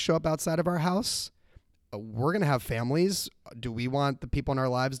they going to show up outside of our house? We're going to have families. Do we want the people in our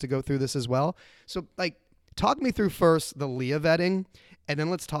lives to go through this as well? So, like, talk me through first the Leah vetting, and then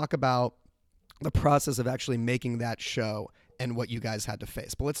let's talk about the process of actually making that show and what you guys had to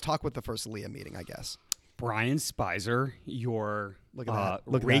face. But let's talk with the first Leah meeting, I guess. Brian Spicer, your Look at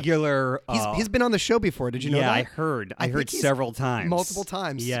regular... He's been on the show before. Did you know that? Yeah, I heard. I heard several times. Multiple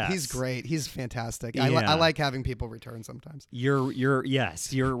times. Yes. He's great. He's fantastic. Yeah. I like having people return sometimes. Your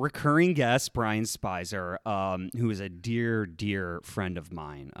recurring guest, Brian Spicer, who is a dear friend of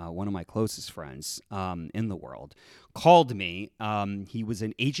mine, one of my closest friends in the world, called me. He was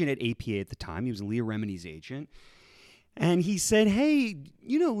an agent at APA at the time. He was Leah Remini's agent. And he said, hey,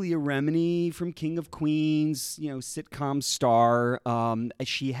 you know Leah Remini from King of Queens, sitcom star.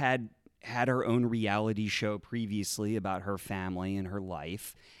 She had her own reality show previously about her family and her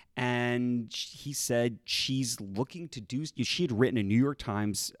life. And he said she's looking to do, she had written a New York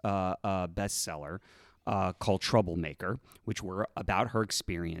Times bestseller called Troublemaker, which were about her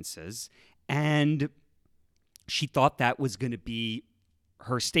experiences. And she thought that was going to be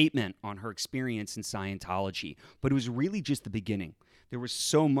her statement on her experience in Scientology, but it was really just the beginning. There was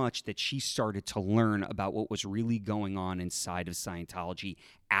so much that she started to learn about what was really going on inside of Scientology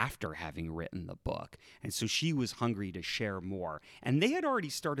after having written the book. And so she was hungry to share more. And they had already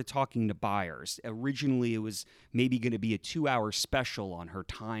started talking to buyers. Originally, it was maybe going to be a 2-hour special on her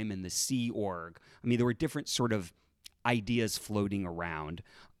time in the Sea Org. I mean, there were different sort of ideas floating around.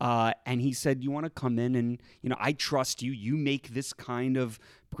 And he said, you want to come in and, I trust you. You make this kind of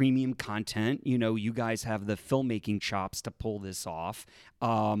premium content. You guys have the filmmaking chops to pull this off.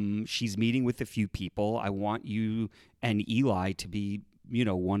 She's meeting with a few people. I want you and Eli to be,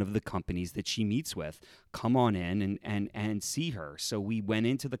 one of the companies that she meets with. Come on in and see her. So we went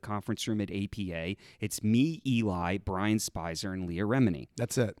into the conference room at APA. It's me, Eli, Brian Spicer, and Leah Remini.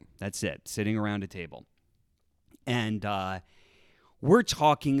 That's it. Sitting around a table. And we're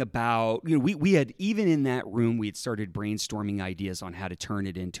talking about, we had, even in that room, we had started brainstorming ideas on how to turn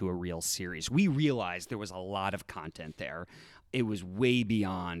it into a real series. We realized there was a lot of content there. It was way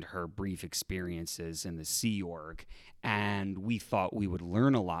beyond her brief experiences in the Sea Org. And we thought we would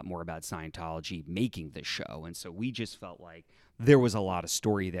learn a lot more about Scientology making this show. And so we just felt like there was a lot of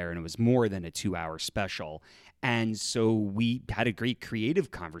story there, and it was more than a 2-hour special. And so we had a great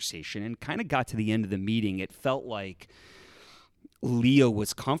creative conversation and kind of got to the end of the meeting. It felt like Leah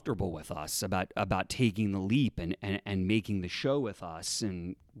was comfortable with us about taking the leap and making the show with us.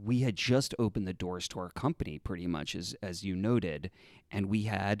 And we had just opened the doors to our company, pretty much, as you noted. And we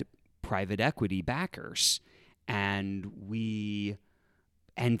had private equity backers. And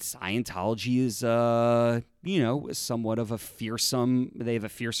Scientology is, somewhat of they have a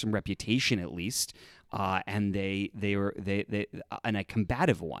fearsome reputation, at least. And they and a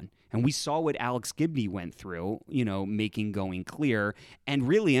combative one. And we saw what Alex Gibney went through, making Going Clear, and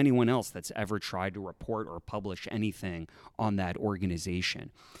really anyone else that's ever tried to report or publish anything on that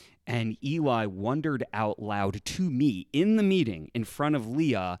organization. And Eli wondered out loud to me in the meeting in front of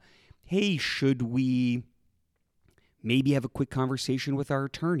Leah, hey, should we maybe have a quick conversation with our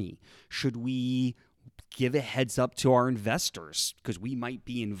attorney? Should we give a heads up to our investors? Because we might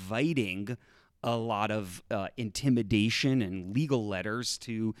be inviting a lot of intimidation and legal letters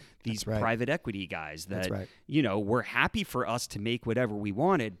to these private equity guys that, were happy for us to make whatever we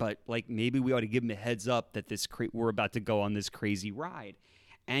wanted, but maybe we ought to give them a heads up that we're about to go on this crazy ride.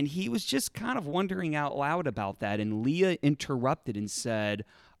 And he was just kind of wondering out loud about that. And Leah interrupted and said,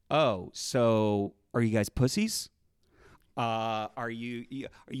 oh, so are you guys pussies? Are you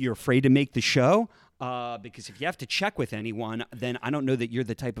afraid to make the show? Because if you have to check with anyone, then I don't know that you're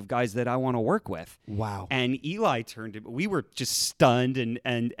the type of guys that I want to work with. Wow. And Eli turned to, we were just stunned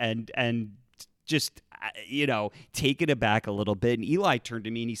and just, taken aback a little bit. And Eli turned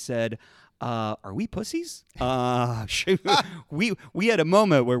to me and he said, are we pussies? We had a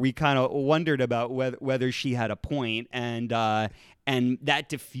moment where we kind of wondered about whether she had a point. And and that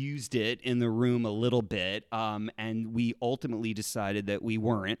diffused it in the room a little bit. And we ultimately decided that we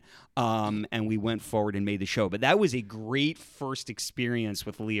weren't. And we went forward and made the show. But that was a great first experience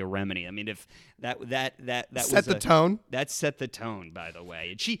with Leah Remini. I mean, if that set the tone. That set the tone, by the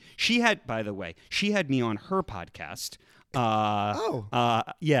way. And she had me on her podcast.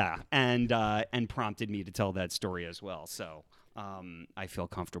 Yeah, and prompted me to tell that story as well. So I feel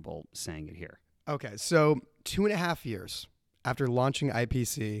comfortable saying it here. Okay, so 2.5 years after launching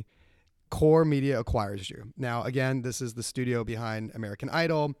IPC, Core Media acquires you. Now, again, this is the studio behind American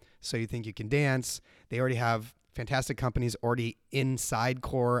Idol, So You Think You Can Dance. They already have fantastic companies already inside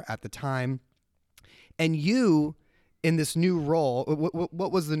Core at the time. And you, in this new role,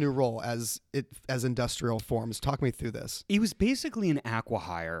 what was the new role as Industrial Forms? Talk me through this. It was basically an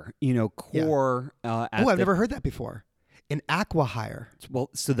acqui-hire, Core. Yeah. I've never heard that before. An acqui-hire. Well,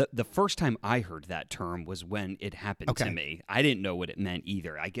 so the first time I heard that term was when it happened to me. I didn't know what it meant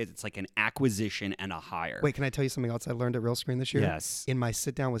either. I guess it's like an acquisition and a hire. Wait, can I tell you something else I learned at Real Screen this year? Yes. In my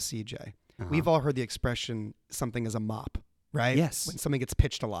sit down with CJ, we've all heard the expression something is a mop, right? Yes. When something gets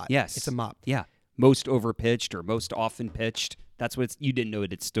pitched a lot. Yes. It's a mop. Yeah. Most overpitched or most often pitched. That's what you didn't know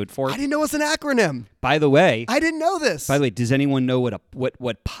what it stood for. I didn't know it was an acronym. By the way, I didn't know this. By the way, does anyone know what a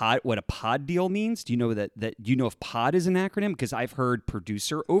pod deal means? Do you know do you know if pod is an acronym? Because I've heard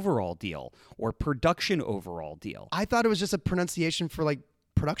producer overall deal or production overall deal. I thought it was just a pronunciation for like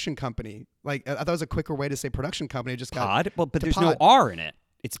production company. Like I thought it was a quicker way to say production company. Just pod, but there's pod. no R in it.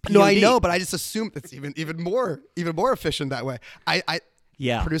 It's POD. No, I know, but I just assumed it's even more efficient that way.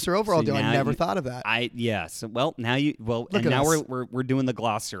 Yeah, producer overall deal. I never thought of that. Now we're doing the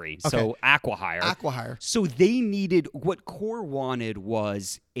glossary. Okay. So acqui-hire. So they needed what Core wanted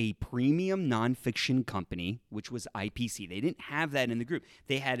was a premium nonfiction company, which was IPC. They didn't have that in the group.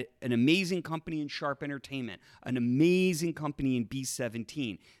 They had an amazing company in Sharp Entertainment, an amazing company in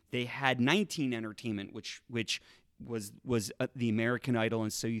B17. They had 19 Entertainment, which was the American Idol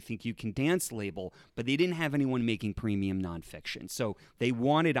and So You Think You Can Dance label, but they didn't have anyone making premium nonfiction. So they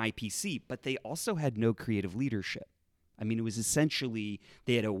wanted IPC, but they also had no creative leadership. I mean, it was essentially,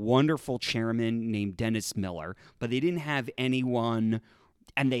 they had a wonderful chairman named Dennis Miller, but they didn't have anyone,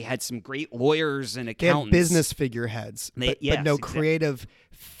 and they had some great lawyers and accountants. They had business figureheads, but no creative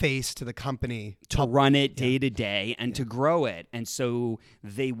face to the company to run it day to day and to grow it. And so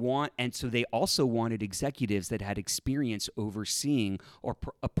they also wanted executives that had experience overseeing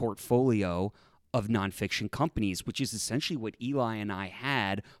a portfolio of nonfiction companies, which is essentially what Eli and I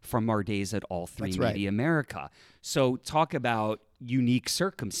had from our days at All 3 Media America. So talk about unique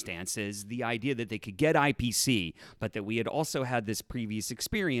circumstances. The idea that they could get IPC, but that we had also had this previous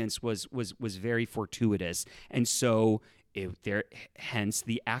experience was very fortuitous. And so hence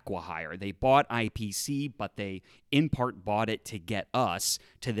the acqui-hire. They bought IPC, but they in part bought it to get us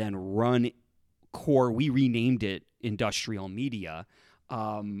to then run Core. We renamed it Industrial Media,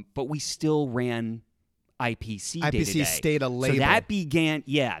 but we still ran IPC day to day. IPC stayed a label. So that began,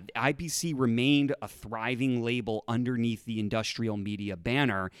 IPC remained a thriving label underneath the Industrial Media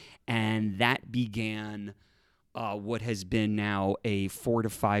banner, and that began what has been now a 4 to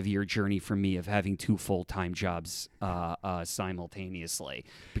 5 year journey for me of having 2 full-time jobs simultaneously,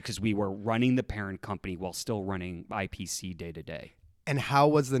 because we were running the parent company while still running IPC day to day. And how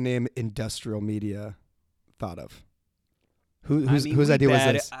was the name Industrial Media thought of? Whose idea was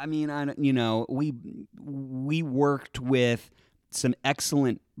this? I mean, we worked with some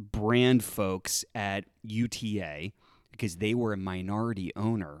excellent brand folks at UTA, because they were a minority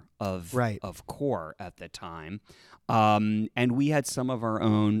owner of Core at the time. And we had some of our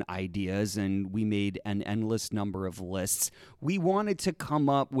own ideas, and we made an endless number of lists. We wanted to come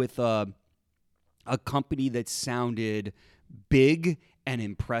up with a company that sounded big and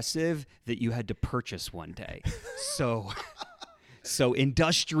impressive that you had to purchase one day. So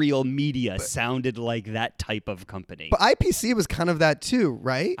Industrial Media sounded like that type of company. But IPC was kind of that too,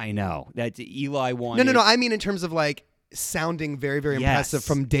 right? I know. That Eli wanted... No. I mean in terms of like sounding very, very impressive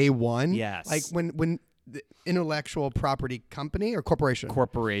from day one. Yes. Like when the intellectual property company or corporation?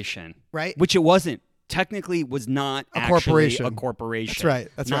 Corporation. Right? Which it wasn't. Technically was not actually a corporation. That's right.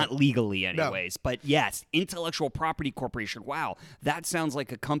 That's not legally anyways. No. But yes, intellectual property corporation. Wow. That sounds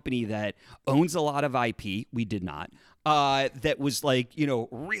like a company that owns a lot of IP. We did not. That was like,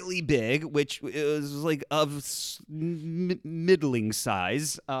 really big, which is like of middling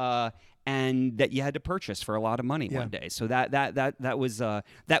size, and that you had to purchase for a lot of money one day. So that was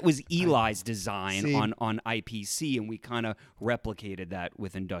Eli's design on IPC, and we kind of replicated that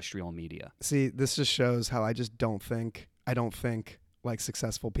with Industrial Media. See, this just shows how I don't think like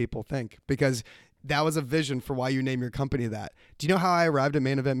successful people think, because That was a vision for why you name your company that. Do you know how I arrived at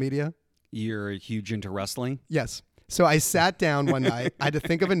Main Event Media? You're huge into wrestling? Yes. So I sat down one night. I had to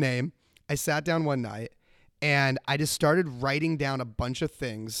think of a name. I sat down one night and I just started writing down a bunch of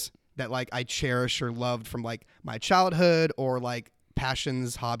things that like I cherish or loved from like my childhood or like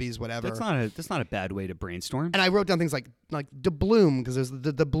passions, hobbies, whatever. That's not a bad way to brainstorm. And I wrote down things like De Bloom, because there's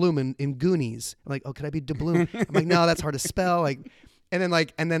the Bloom in Goonies. I'm like, oh, could I be De Bloom? I'm like, no, that's hard to spell.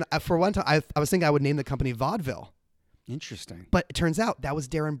 And then for one time I was thinking I would name the company Vaudeville. Interesting. But it turns out that was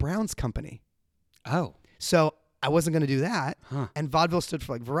Darren Brown's company. Oh. So I wasn't going to do that. Huh. And Vaudeville stood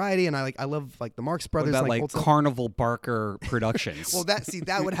for like variety, and I love like the Marx Brothers. What about like old stuff. Carnival Barker Productions? Well,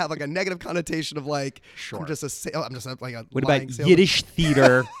 that would have like a negative connotation of like, Sure. I'm just like a What lying about salesman. Yiddish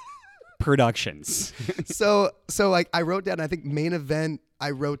Theater Productions? So like I wrote down, I think Main Event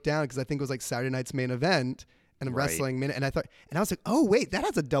I wrote down because I think it was like Saturday night's Main Event and Right. wrestling minute, and I was like, oh wait, that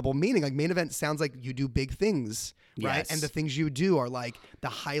has a double meaning. Like Main Event sounds like you do big things, right? Yes. And the things you do are like the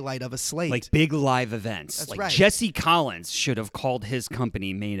highlight of a slate. Like big live events. That's like right. Jesse Collins should have called his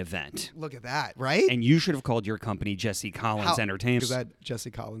company Main Event. Look at that, right? And you should have called your company Jesse Collins Entertainment. Because I had Jesse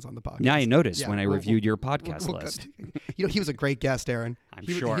Collins on the podcast. Yeah, I noticed Yeah, when I we'll- reviewed your podcast we'll list. You know, he was a great guest, Aaron. I'm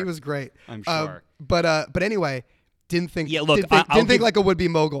He sure. was great. I'm sure. But anyway, didn't think. Yeah, look, didn't think, I'll didn't think give- like a would-be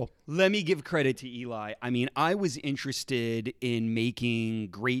mogul. Let me give credit to Eli. I mean, I was interested in making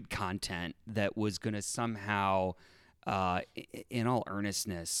great content that was going to somehow, in all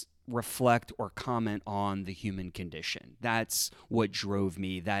earnestness, reflect or comment on the human condition. That's what drove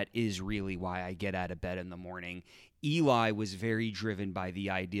me. That is really why I get out of bed in the morning. Eli was very driven by the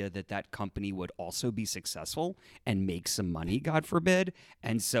idea that that company would also be successful and make some money, God forbid.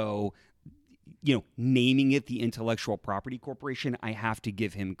 And so, you know, naming it the Intellectual Property Corporation, I have to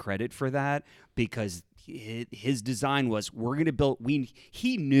give him credit for that, because his design was, we're going to build,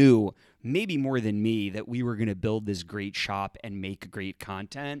 he knew maybe more than me that we were going to build this great shop and make great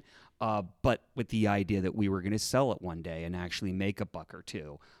content, but with the idea that we were going to sell it one day and actually make a buck or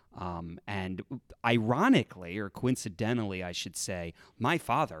two. And ironically, or coincidentally, I should say, my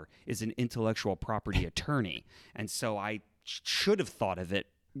father is an intellectual property attorney. And so I should have thought of it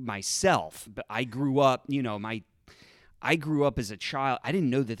myself, but I grew up, you know, I grew up as a child. I didn't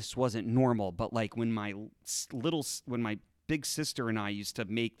know that this wasn't normal, but like when my big sister and I used to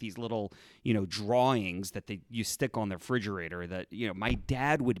make these little, you know, drawings that you stick on the refrigerator, that, you know, my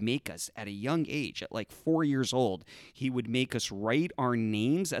dad would make us at a young age, at like 4 years old. He would make us write our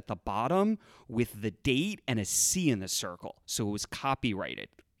names at the bottom with the date and a C in the circle. So it was copyrighted.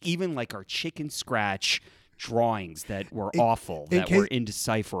 Even like our chicken scratch drawings that were awful, that were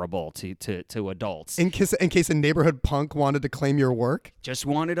indecipherable to adults. In case a neighborhood punk wanted to claim your work? Just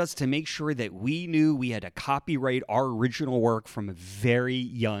wanted us to make sure that we knew we had to copyright our original work from a very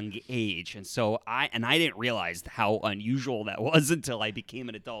young age. And so I didn't realize how unusual that was until I became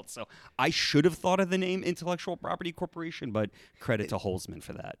an adult. So I should have thought of the name Intellectual Property Corporation, but credit to Holzman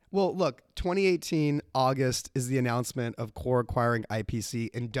for that. Well, look, 2018 August is the announcement of Core acquiring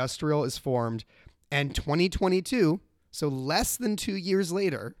IPC. Industrial is formed. And 2022, so less than 2 years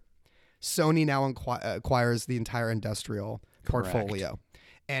later, Sony now acquires the entire Industrial portfolio.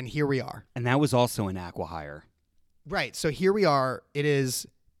 And here we are. And that was also an acqui-hire. Right. So here we are.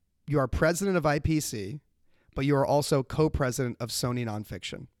 You are president of IPC, but you are also co-president of Sony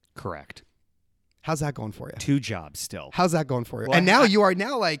Nonfiction. Correct. How's that going for you? 2 jobs still. How's that going for you? Well, and now you are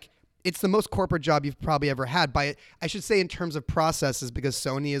now like, it's the most corporate job you've probably ever had. I should say in terms of processes, because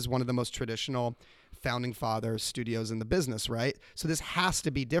Sony is one of the most traditional founding father studios in the business, right? So this has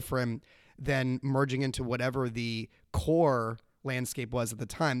to be different than merging into whatever the core landscape was at the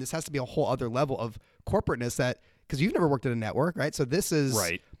time. This has to be a whole other level of corporateness, that, because you've never worked at a network, right? So this is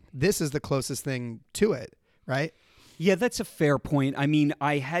right. This is the closest thing to it, right? Yeah, that's a fair point. I mean,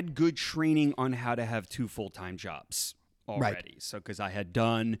 I had good training on how to have 2 full-time jobs already. Right. So because I had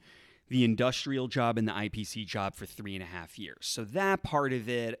done the industrial job and the IPC job for 3.5 years. So that part of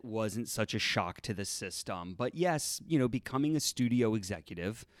it wasn't such a shock to the system. But yes, you know, becoming a studio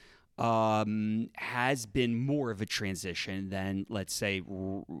executive has been more of a transition than, let's say,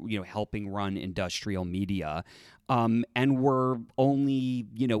 you know, helping run industrial media. And we're only,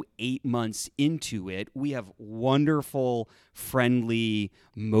 you know, 8 months into it. We have wonderful, friendly,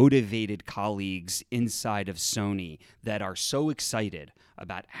 motivated colleagues inside of Sony that are so excited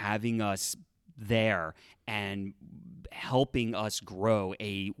about having us there and helping us grow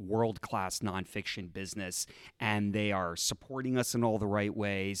a world-class nonfiction business. And they are supporting us in all the right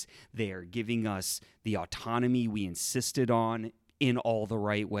ways. They are giving us the autonomy we insisted on in all the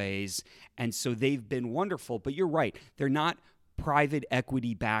right ways. And so they've been wonderful. But you're right. They're not private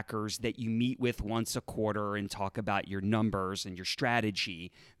equity backers that you meet with once a quarter and talk about your numbers and your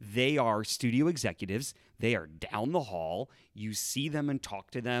strategy. They are studio executives. They are down the hall. You see them and talk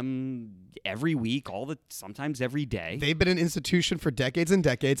to them every week, sometimes every day. They've been an institution for decades and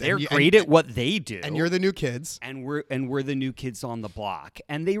decades. They're great at what they do. And you're the new kids. And we're the new kids on the block.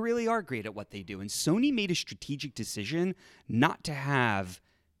 And they really are great at what they do. And Sony made a strategic decision not to have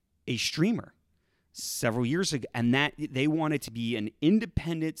a streamer several years ago, and that they wanted to be an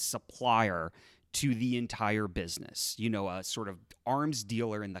independent supplier to the entire business, a sort of arms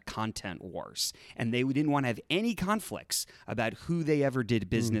dealer in the content wars. And they didn't want to have any conflicts about who they ever did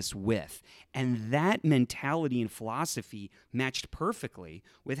business with. And that mentality and philosophy matched perfectly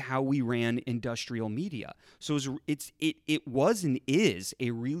with how we ran industrial media. So it was and is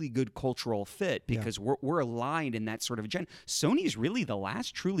a really good cultural fit because we're aligned in that sort of agenda. Sony is really the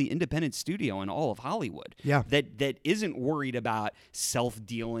last truly independent studio in all of Hollywood that isn't worried about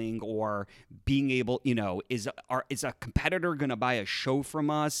self-dealing or being able, is a competitor going to buy a show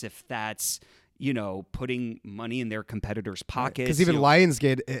from us if that's putting money in their competitors' pockets. Because even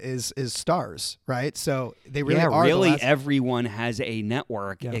Lionsgate is stars, right? So they really are. Really, everyone has a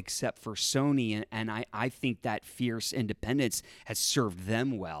network except for Sony, and I think that fierce independence has served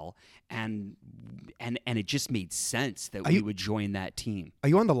them well, and it just made sense that we would join that team. Are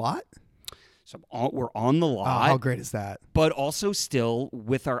you on the lot? So we're on the lot. Oh, how great is that? But also still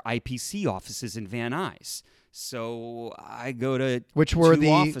with our IPC offices in Van Nuys. So I go to which were the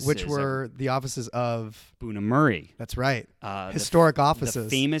offices of Boone and Murray. That's right. Historic offices. The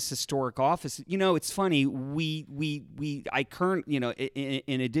famous historic office. It's funny. In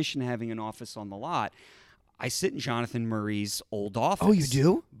addition to having an office on the lot, I sit in Jonathan Murray's old office. Oh, you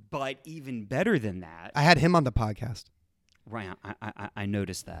do? But even better than that, I had him on the podcast. Right, I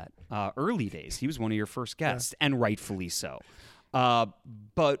noticed that. Early days, he was one of your first guests, and rightfully so.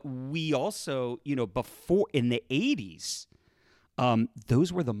 But we also, before in the 80s,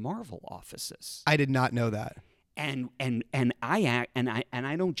 those were the Marvel offices. I did not know that. And I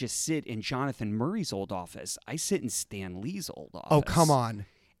don't just sit in Jonathan Murray's old office. I sit in Stan Lee's old office. Oh, come on.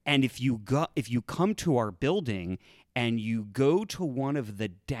 And if you come to our building and you go to one of the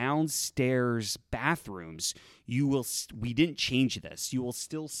downstairs bathrooms, we didn't change this. You will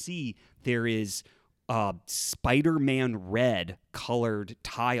still see there is Spider-Man red colored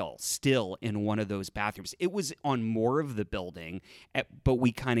tile still in one of those bathrooms. It was on more of the building, but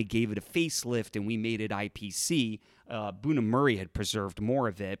we kind of gave it a facelift and we made it IPC. Boone and Murray had preserved more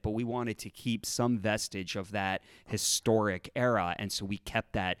of it, but we wanted to keep some vestige of that historic era, and so we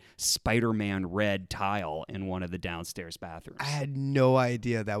kept that Spider-Man red tile in one of the downstairs bathrooms. I had no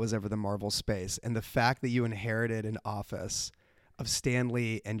idea that was ever the Marvel space, and the fact that you inherited an office of Stan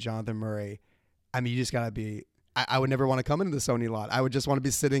Lee and Jonathan Murray, I mean, you just got to be... I would never want to come into the Sony lot. I would just want to be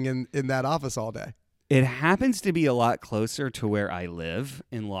sitting in that office all day. It happens to be a lot closer to where I live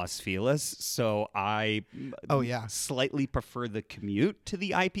in Los Feliz, so I slightly prefer the commute to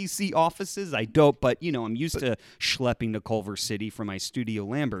the IPC offices. I don't, but I'm used to schlepping to Culver City for my Studio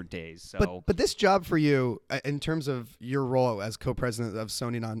Lambert days. So, but this job for you, in terms of your role as co-president of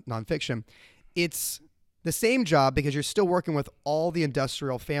Sony Nonfiction, it's the same job because you're still working with all the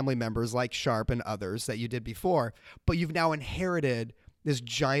industrial family members like Sharp and others that you did before, but you've now inherited this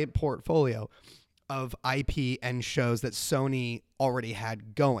giant portfolio of IP and shows that Sony already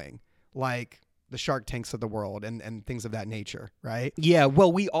had going, like the Shark Tanks of the world and things of that nature, right? Yeah,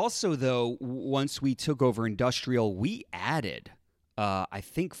 well, we also, though, once we took over industrial, we added, I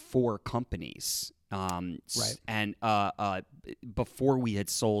think, 4 companies. Right. And before we had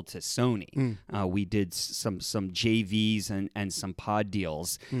sold to Sony, we did some JVs and some pod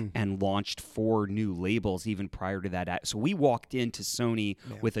deals and launched 4 new labels even prior to that. So we walked into Sony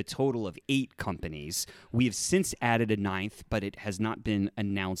with a total of 8 companies. We have since added a 9th, but it has not been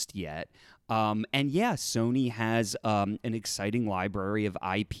announced yet. Sony has an exciting library of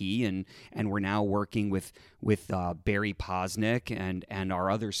IP, and we're now working with Barry Posnick and our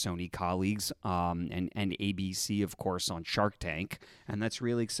other Sony colleagues, and ABC, of course, on Shark Tank, and that's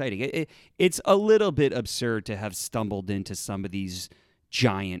really exciting. It's a little bit absurd to have stumbled into some of these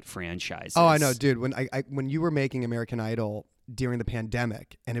giant franchises. Oh, I know, dude. When you were making American Idol during the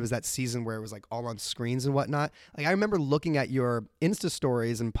pandemic, and it was that season where it was like all on screens and whatnot, like I remember looking at your Insta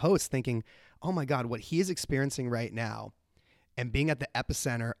stories and posts thinking, oh my God, what he is experiencing right now and being at the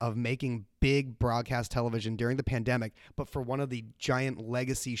epicenter of making big broadcast television during the pandemic, but for one of the giant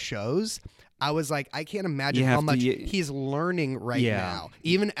legacy shows, I was like, I can't imagine how much he's learning right now.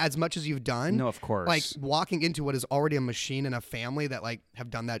 Even as much as you've done. No, of course. Like walking into what is already a machine and a family that like have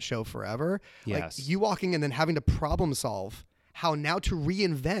done that show forever. Yes. Like you walking in and then having to problem solve how now to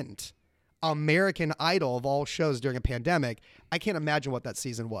reinvent American Idol of all shows during a pandemic, I can't imagine what that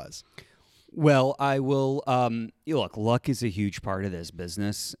season was. Well, I will. Look, luck is a huge part of this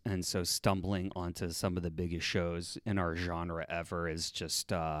business, and so stumbling onto some of the biggest shows in our genre ever is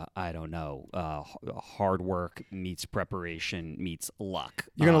just, I don't know, hard work meets preparation meets luck.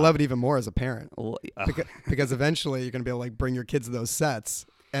 You're gonna love it even more as a parent, uh, because eventually you're gonna be able to like bring your kids to those sets,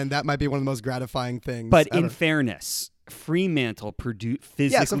 and that might be one of the most gratifying things. But ever. in fairness, Fremantle physically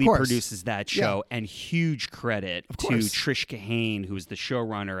Yes, of course. produces that show, and huge credit to Trish Kahane, who was the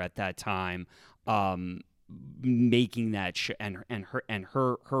showrunner at that time, making that show, and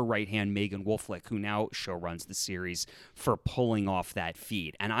her right hand Megan Wolflick, who now showruns the series, for pulling off that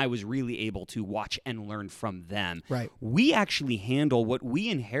feat. And I was really able to watch and learn from them. Right. We actually handle what we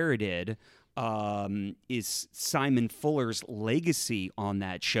inherited. Is Simon Fuller's legacy on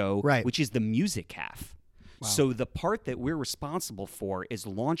that show, right, which is the music half. Wow. So the part that we're responsible for is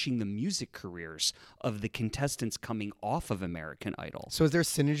launching the music careers of the contestants coming off of American Idol. So is there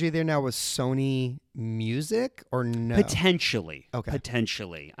synergy there now with Sony Music or no? Potentially. Okay.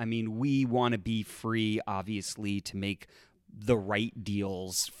 Potentially. I mean, we want to be free, obviously, to make the right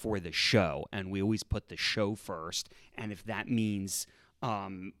deals for the show. And we always put the show first. And if that means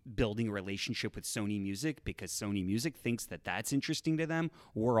building a relationship with Sony Music because Sony Music thinks that that's interesting to them,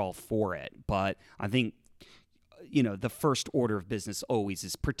 we're all for it. But I think, the first order of business always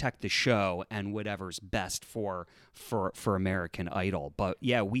is protect the show and whatever's best for American Idol. But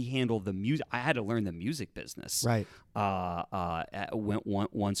yeah, we handle the music. I had to learn the music business, right?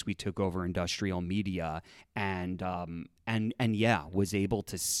 Once we took over industrial media, and yeah, was able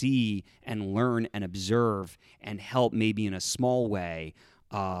to see and learn and observe and help, maybe in a small way,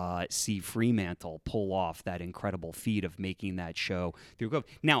 see Fremantle pull off that incredible feat of making that show through COVID.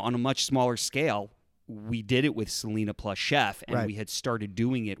 Now, on a much smaller scale, we did it with Selena Plus Chef, and we had started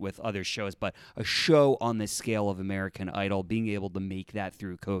doing it with other shows. But a show on the scale of American Idol, being able to make that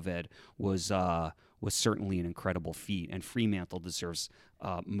through COVID was certainly an incredible feat, and Fremantle deserves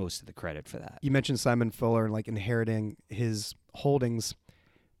most of the credit for that. You mentioned Simon Fuller and like inheriting his holdings.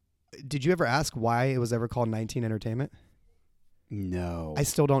 Did you ever ask why it was ever called 19 Entertainment? No. I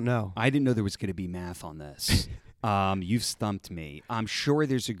still don't know. I didn't know there was going to be math on this. You've stumped me. I'm sure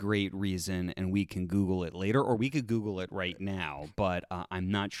there's a great reason, and we can Google it later, or we could Google it right now, but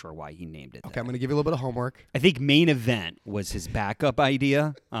I'm not sure why he named it that. Okay, I'm going to give you a little bit of homework. I think Main Event was his backup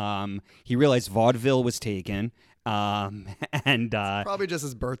idea. He realized vaudeville was taken, and probably just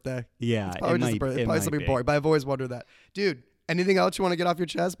his birthday. Yeah, it's probably just his birthday. It's probably something boring, but I've always wondered that. Dude, anything else you want to get off your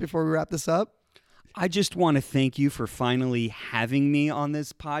chest before we wrap this up? I just want to thank you for finally having me on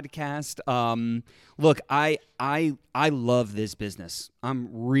this podcast. Look, I love this business. I'm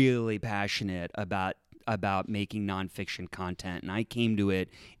really passionate about making nonfiction content, and I came to it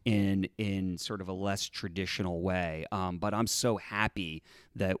in sort of a less traditional way. But I'm so happy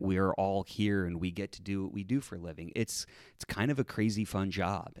that we're all here and we get to do what we do for a living. It's kind of a crazy fun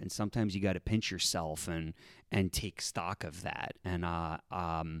job, and sometimes you got to pinch yourself and take stock of that.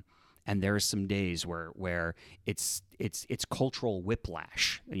 And there are some days where it's cultural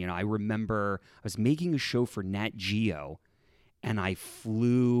whiplash. I remember I was making a show for Nat Geo, and I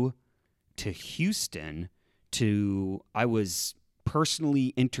flew to Houston I was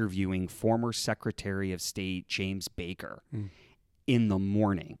personally interviewing former Secretary of State James Baker in the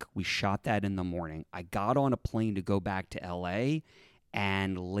morning. We shot that in the morning. I got on a plane to go back to L.A.,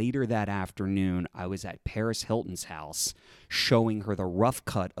 and later that afternoon, I was at Paris Hilton's house showing her the rough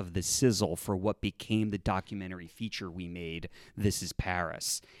cut of the sizzle for what became the documentary feature we made, This Is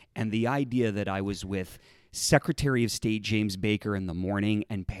Paris. And the idea that I was with Secretary of State James Baker in the morning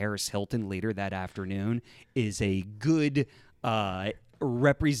and Paris Hilton later that afternoon is a good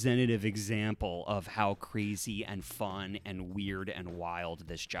representative example of how crazy and fun and weird and wild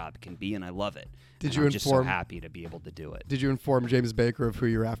this job can be, and I love it. I'm just so happy to be able to do it. Did you inform James Baker of who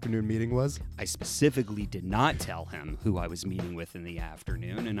your afternoon meeting was? I specifically did not tell him who I was meeting with in the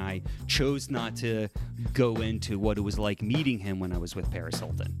afternoon, and I chose not to go into what it was like meeting him when I was with Paris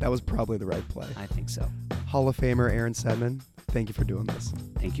Hilton. That was probably the right play. I think so. Hall of Famer Aaron Saidman, thank you for doing this.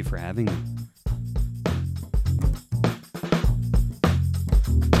 Thank you for having me.